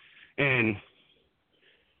minimum. And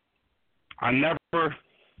I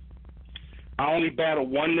only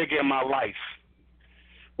battled one nigga in my life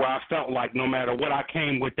where I felt like no matter what I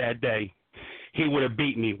came with that day, he would have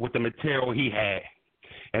beat me with the material he had.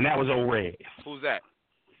 And that was O-Red. Who's that?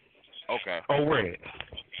 Okay. O-Red.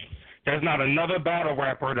 There's not another battle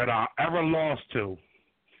rapper that I ever lost to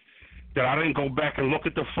that I didn't go back and look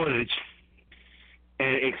at the footage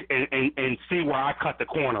and see where I cut the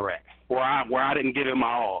corner at, where I didn't give it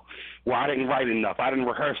my all, where I didn't write enough, I didn't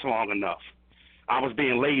rehearse long enough. I was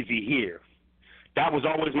being lazy here. That was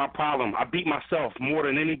always my problem. I beat myself more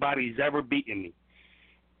than anybody's ever beaten me.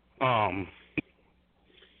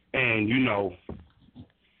 And, you know,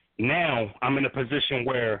 now I'm in a position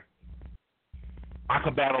where I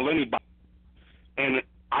could battle anybody, and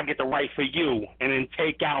I get to write for you and then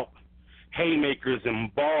take out haymakers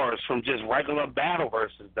and bars from just regular battle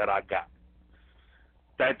verses that I got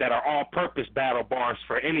that are all-purpose battle bars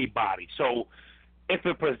for anybody. So if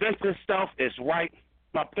it presents itself, it's right.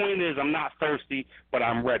 My point is I'm not thirsty, but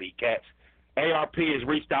I'm ready, cats. ARP has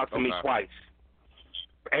reached out to me twice.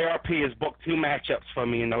 ARP has booked 2 matchups for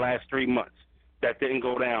me in the last 3 months that didn't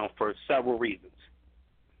go down for several reasons.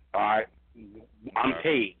 All right? I'm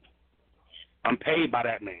paid. I'm paid by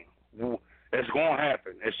that man. It's going to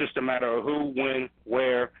happen. It's just a matter of who, when,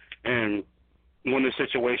 where, and when the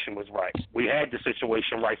situation was right. We had the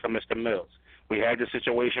situation right for Mr. Mills. We had the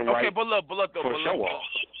situation right but look, for Show Off.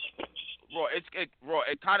 Raw,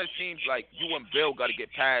 it kind of seems like you and Bill got to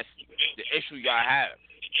get past the issue y'all have.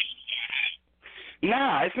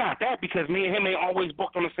 Nah, it's not that because me and him ain't always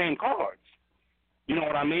booked on the same cards. You know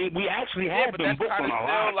what I mean? We actually have been booked on a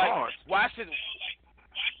lot of cards. Why should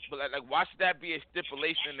that be a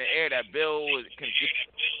stipulation in the air that Bill can just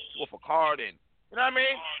go for a card and you know what I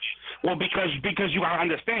mean? Well, because you gotta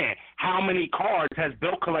understand how many cards has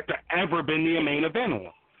Bill Collector ever been the main event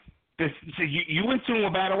on? So you in tune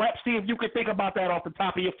with battle rap? See if you could think about that off the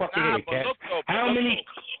top of your fucking head, Cap. How many?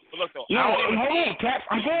 Look though. No, hold on, Cap.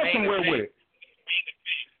 I'm going somewhere with it.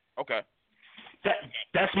 Okay.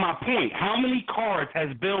 That's my point. How many cards has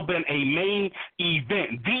Bill been a main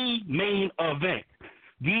event, the main event,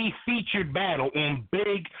 the featured battle on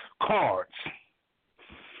big cards?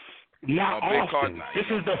 Not often. This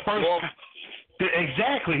is the first.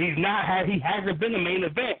 Exactly. He hasn't been the main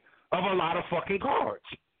event of a lot of fucking cards.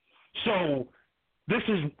 So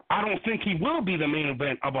I don't think he will be the main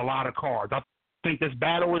event of a lot of cards. I think this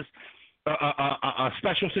battle is a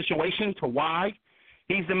special situation to why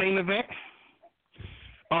he's the main event.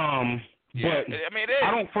 Yeah, But I mean, it is.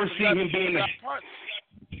 I don't foresee him being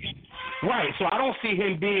right. So I don't see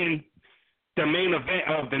him being the main event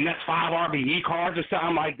of the next 5 RBE cards or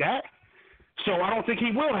something like that. So I don't think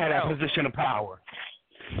he will have that position of power.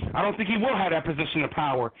 I don't think he will have that position of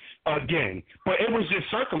power again. But it was just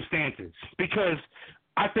circumstances, because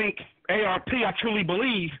I think ARP, I truly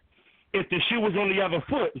believe, if the shoe was on the other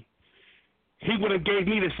foot, he would have gave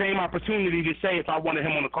me the same opportunity to say if I wanted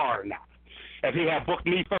him on the card or not. If he had booked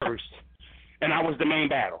me first and I was the main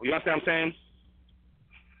battle. You understand what I'm saying?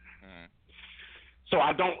 So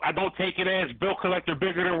I don't take it as Bill Collector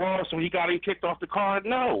bigger than Raw, so he got him kicked off the card.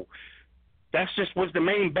 No. That's just was the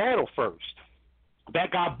main battle first.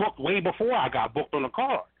 That got booked way before I got booked on the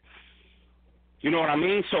card. You know what I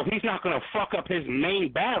mean? So he's not going to fuck up his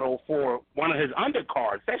main battle for one of his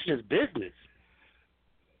undercards. That's just business.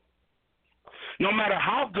 No matter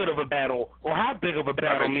how good of a battle or how big of a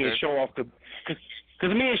battle me and Show Off could,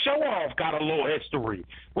 because me and Show Off got a little history.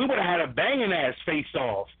 We would have had a banging ass face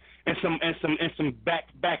off and some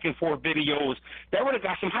back and forth videos that would have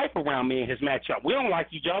got some hype around me and his matchup. We don't like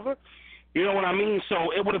each other. You know what I mean?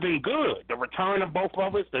 So it would have been good. The return of both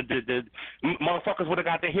of us, the motherfuckers would have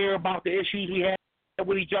got to hear about the issues we had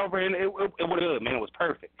with each other, and it would have good, man. It was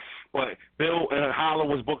perfect. But Bill Holler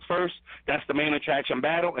was booked first. That's the main attraction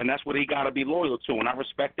battle, and that's what he got to be loyal to. And I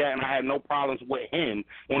respect that, and I had no problems with him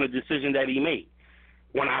on the decision that he made.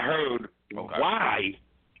 When I heard why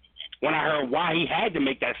he had to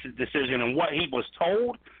make that decision and what he was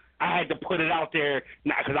told, I had to put it out there,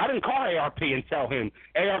 because I didn't call ARP and tell him.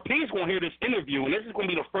 ARP is going to hear this interview, and this is going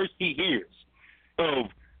to be the first he hears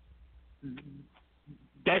of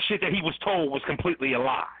that shit that he was told was completely a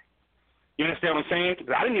lie. You understand what I'm saying?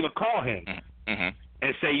 I didn't even call him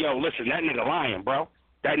and say, yo, listen, that nigga lying, bro.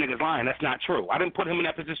 That nigga's lying. That's not true. I didn't put him in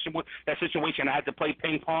that position, that situation. I had to play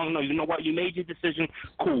ping pong. No, you know what? You made your decision.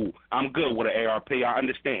 Cool. I'm good with an ARP. I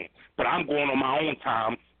understand. But I'm going on my own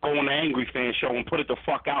time, go on the Angry Fan show and put it the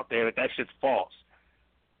fuck out there that shit's false.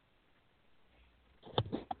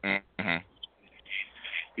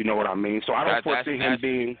 You know what I mean? So I don't foresee him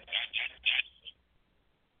being.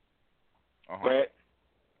 But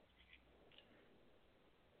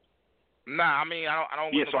nah, I mean, I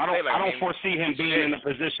don't. Yeah, so I don't foresee him being in a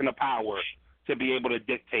position of power to be able to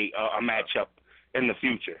dictate a matchup in the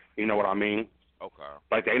future. You know what I mean? Okay.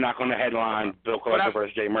 Like they're not going to headline Bill Collector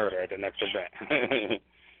versus Jay Murder at the next event.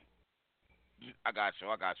 I got you.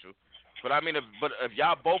 But I mean, if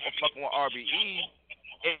y'all both are fucking with RBE,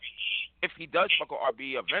 if he does fuck with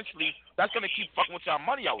RBE eventually, that's gonna keep fucking with y'all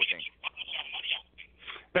money, I would think.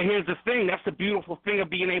 But here's the thing. That's the beautiful thing of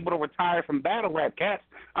being able to retire from battle rap, cats.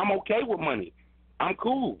 I'm okay with money. I'm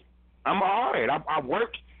cool. I'm all right. I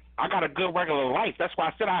work. I got a good regular life. That's why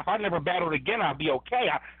I said if I never battled again, I'll be okay.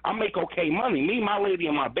 I make okay money. Me, my lady,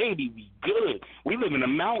 and my baby, we good. We live in the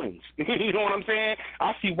mountains. You know what I'm saying?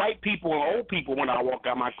 I see white people and old people when I walk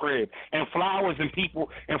out my crib, and flowers and people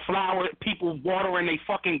watering their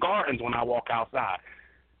fucking gardens when I walk outside.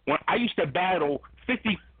 When I used to battle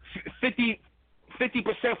 50%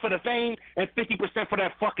 for the fame and 50% for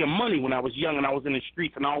that fucking money when I was young and I was in the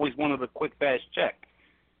streets and I always wanted a quick, fast check.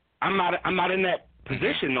 I'm not in that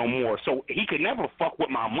position no more, so he could never fuck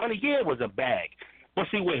with my money. Yeah, it was a bag. But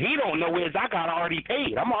see, what he don't know is I got already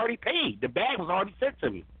paid. I'm already paid. The bag was already sent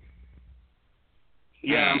to me.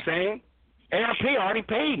 You know what I'm saying? ARP already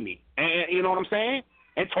paid me. And you know what I'm saying?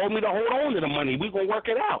 And told me to hold on to the money. We gonna work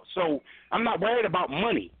it out. So I'm not worried about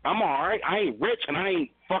money. I'm all right. I ain't rich and I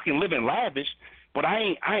ain't fucking living lavish, but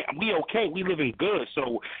we okay. We living good.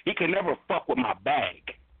 So he can never fuck with my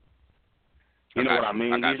bag. You know what I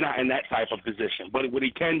mean? He's not in that type of position. But what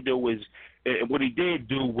he can do is, what he did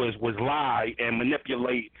do was lie and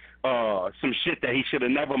manipulate some shit that he should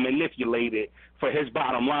have never manipulated for his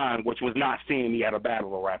bottom line, which was not seeing me at a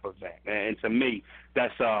battle rap event. And to me,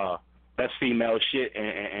 that's female shit,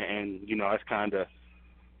 and you know that's kind of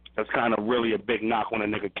really a big knock on a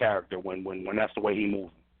nigga character when that's the way he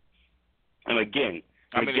moves. And again,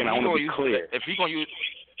 I want to be clear. If he gonna use,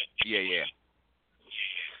 yeah.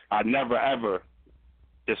 I never, ever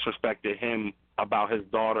disrespected him about his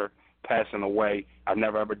daughter passing away. I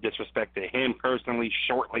never, ever disrespected him personally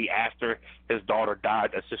shortly after his daughter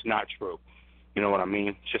died. That's just not true. You know what I mean?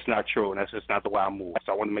 It's just not true, and that's just not the way I move.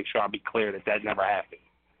 So I want to make sure I be clear that never happened.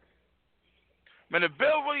 Man, if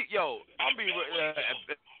Bill really,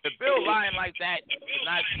 if Bill lying like that to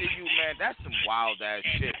not see you, man, that's some wild-ass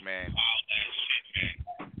shit, man.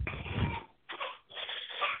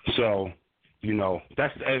 So, you know,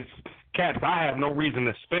 that's as cats. I have no reason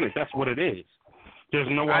to spin it. That's what it is. There's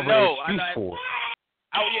no I other know, excuse for it.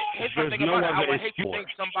 Here's the There's thing no about it. I other would hate to excuse. think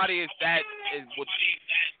somebody would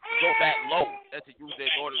go that low as to use their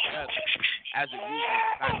daughter as a user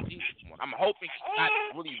not see someone. I'm hoping he's not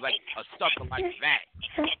really like a sucker like that.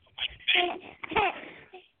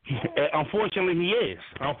 Unfortunately, he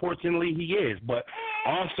is. But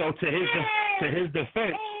also to his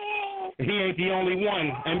defense, he ain't the only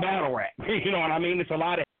one in battle rap. You know what I mean? It's a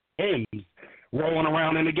lot of hymns rolling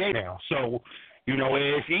around in the game now. So, you know,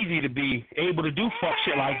 it's easy to be able to do fuck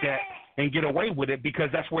shit like that and get away with it because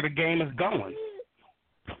that's where the game is going.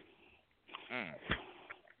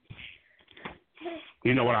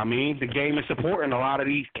 You know what I mean? The game is supporting a lot of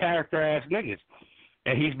these character-ass niggas.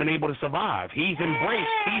 And he's been able to survive. He's embraced.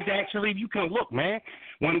 He's actually, you can look, man.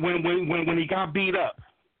 When he got beat up,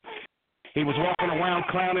 he was walking around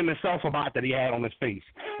clowning himself about that he had on his face.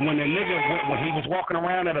 When he was walking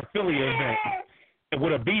around at a Philly event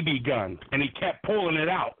with a BB gun, and he kept pulling it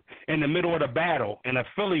out in the middle of the battle, and a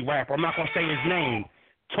Philly rapper, I'm not going to say his name,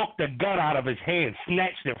 took the gun out of his hand,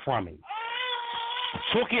 snatched it from him,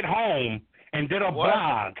 took it home, and did a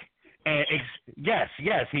blog. And yes,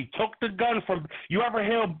 he took the gun from. You ever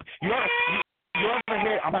hear? I'm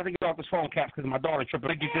about to get off this phone, Caps, because my daughter tripping.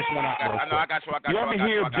 Let me get this one out. I got you.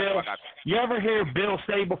 You ever hear Bill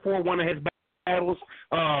say before one of his battles,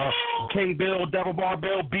 King Bill, Devil Bar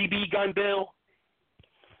Bill, BB Gun Bill?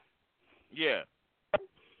 Yeah.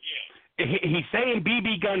 He's saying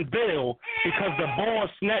BB Gun Bill because the boy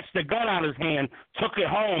snatched the gun out of his hand, took it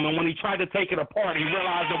home, and when he tried to take it apart, he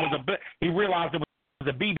realized it was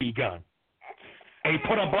a BB gun. And he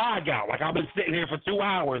put a blog out. Like, I've been sitting here for 2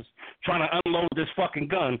 hours trying to unload this fucking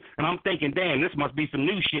gun, and I'm thinking, damn, this must be some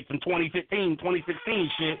new shit from 2015,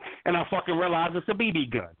 2016 shit, and I fucking realized it's a BB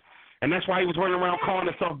gun. And that's why he was running around calling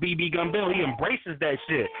himself BB Gun Bill. He embraces that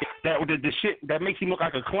shit. The shit that makes him look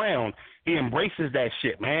like a clown. He embraces that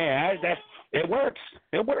shit, man. It works.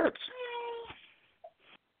 It works.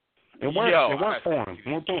 It works. Yo, it worked for him.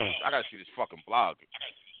 I gotta see this fucking blog.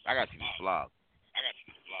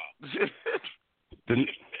 The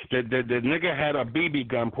nigga had a BB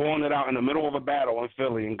gun, pulling it out in the middle of a battle in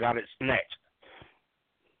Philly and got it snatched.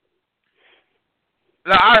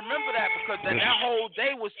 Now, I remember that because that whole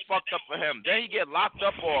day was fucked up for him. Then he get locked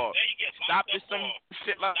up or stopped or some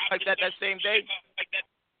shit like that same day.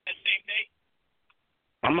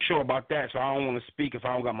 I'm not sure about that, so I don't want to speak if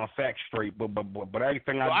I don't got my facts straight. But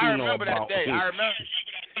everything I do know about. I remember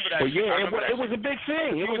that. But yeah, it was a big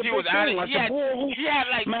thing. It was a big thing. Like the bull who, he had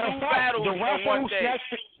like matter two of fact, battles the rapper in one day.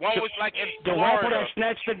 One was like in the Florida. rapper that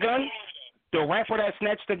snatched the gun. The rapper that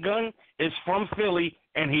snatched the gun is from Philly,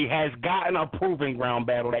 and he has gotten a proving ground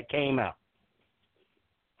battle that came out.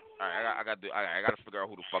 All right, I got to figure out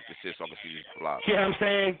who the fuck this is so I can see this blog. You know what I'm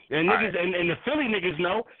saying? And niggas, right. and the Philly niggas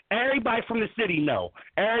know. Everybody from the city know.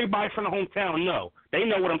 Everybody from the hometown know. They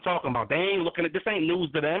know what I'm talking about. They ain't looking at this. Ain't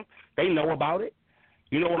news to them. They know about it.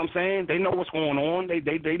 You know what I'm saying? They know what's going on.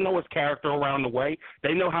 They know his character around the way.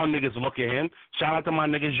 They know how niggas look at him. Shout out to my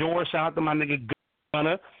nigga George. Shout out to my nigga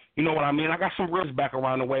Gunner. You know what I mean? I got some ribs back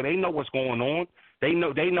around the way. They know what's going on. They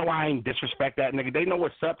know I ain't disrespect that nigga. They know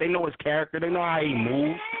what's up. They know his character. They know how he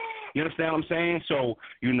moves. You understand what I'm saying? So,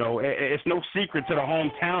 you know, it's no secret to the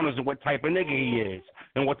hometowners of what type of nigga he is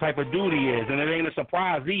and what type of dude he is. And it ain't a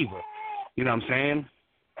surprise either. You know what I'm saying?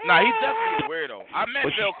 Nah, he's definitely a weirdo. I met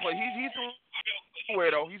Bill Clay. He's a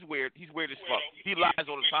weirdo. He's weird. He's weird as fuck. He lies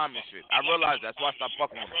all the time and shit. I realize that's why I stopped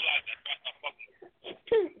fucking with him.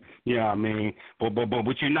 Yeah, I mean, but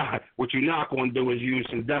what you're not going to do is use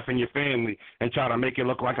some death in your family and try to make it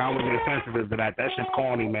look like I was insensitive to that. That shit's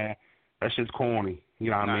corny, man. That shit's corny.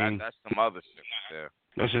 You know what I mean? That's some other shit. Yeah.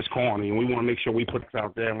 That's just corny, and we want to make sure we put this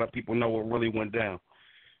out there and let people know what really went down.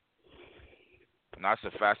 No, that's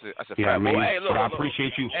a fact. Yeah, I mean, well, hey, look, I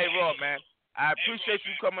appreciate you. Hey, Rob, man. I appreciate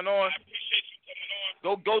you coming on.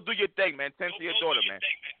 Go do your thing, man. Tend to your daughter, man.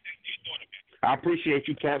 I appreciate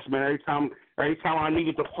you, Caps, man. Every time I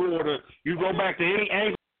needed the floor you go back to any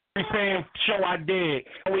Angry Fan show I did,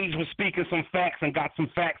 I always was speaking some facts and got some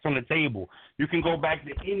facts on the table. You can go back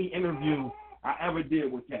to any interview I ever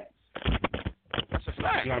did with Caps. That's a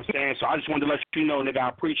fact. You know what I'm saying? So I just wanted to let you know, nigga, I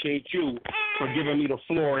appreciate you for giving me the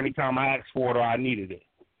floor anytime I asked for it or I needed it.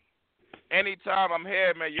 Anytime I'm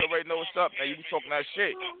here, man, you already know what's up, man. You be talking that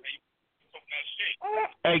shit.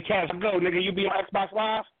 Hey, Caps, go, nigga. You be on Xbox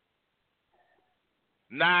Live?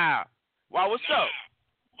 Nah. Wow, what's up?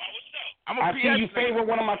 I see you favorite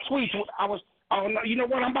one of my tweets. Oh, no, you know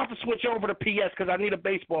what? I'm about to switch over to PS because I need a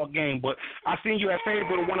baseball game, but I seen you at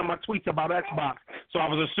favorite one of my tweets about Xbox, so I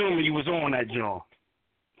was assuming you was on that joint.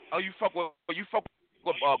 Oh, you fuck with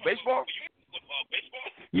baseball?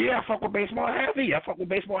 Yeah, I fuck with baseball heavy. I fuck with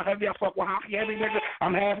hockey heavy, nigga.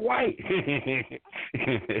 I'm half white. You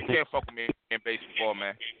can't fuck with me in baseball,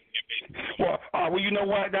 man. Well, you know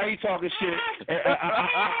what? Now you talking shit.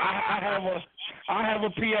 I have a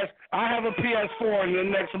PS4 in the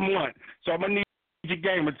next month, so I'm gonna need your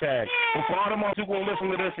gamer tag. But for all them who gonna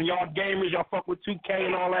listen to this and y'all gamers, y'all fuck with 2K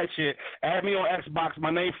and all that shit, add me on Xbox.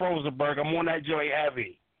 My name Frozenberg. I'm on that joint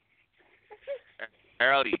heavy.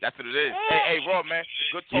 Early, that's what it is. Hey, Raw, man.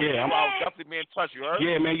 Good talking to you. I'll definitely be in touch, you heard?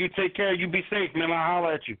 Yeah, man, you take care. You be safe, man. I'll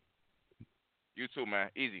holler at you. You too, man.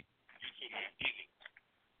 Easy.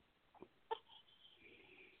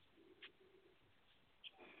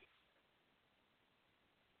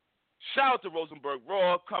 Shout out to Rosenberg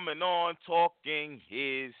Raw coming on, talking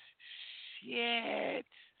his shit.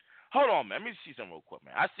 Hold on, man. Let me see something real quick,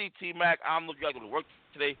 man. I see T-Mac. I don't know if you got to go to work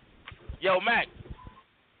today. Yo, Mac.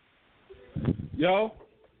 Yo.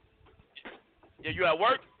 Yeah, you at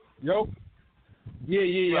work? Yo.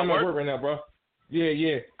 Yeah. I'm at work right now, bro.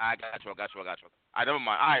 Yeah. I got you. All right, never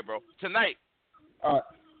mind. All right, bro. Tonight. All right.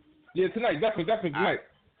 Yeah, tonight. Definitely tonight. All right.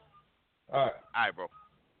 All right, bro.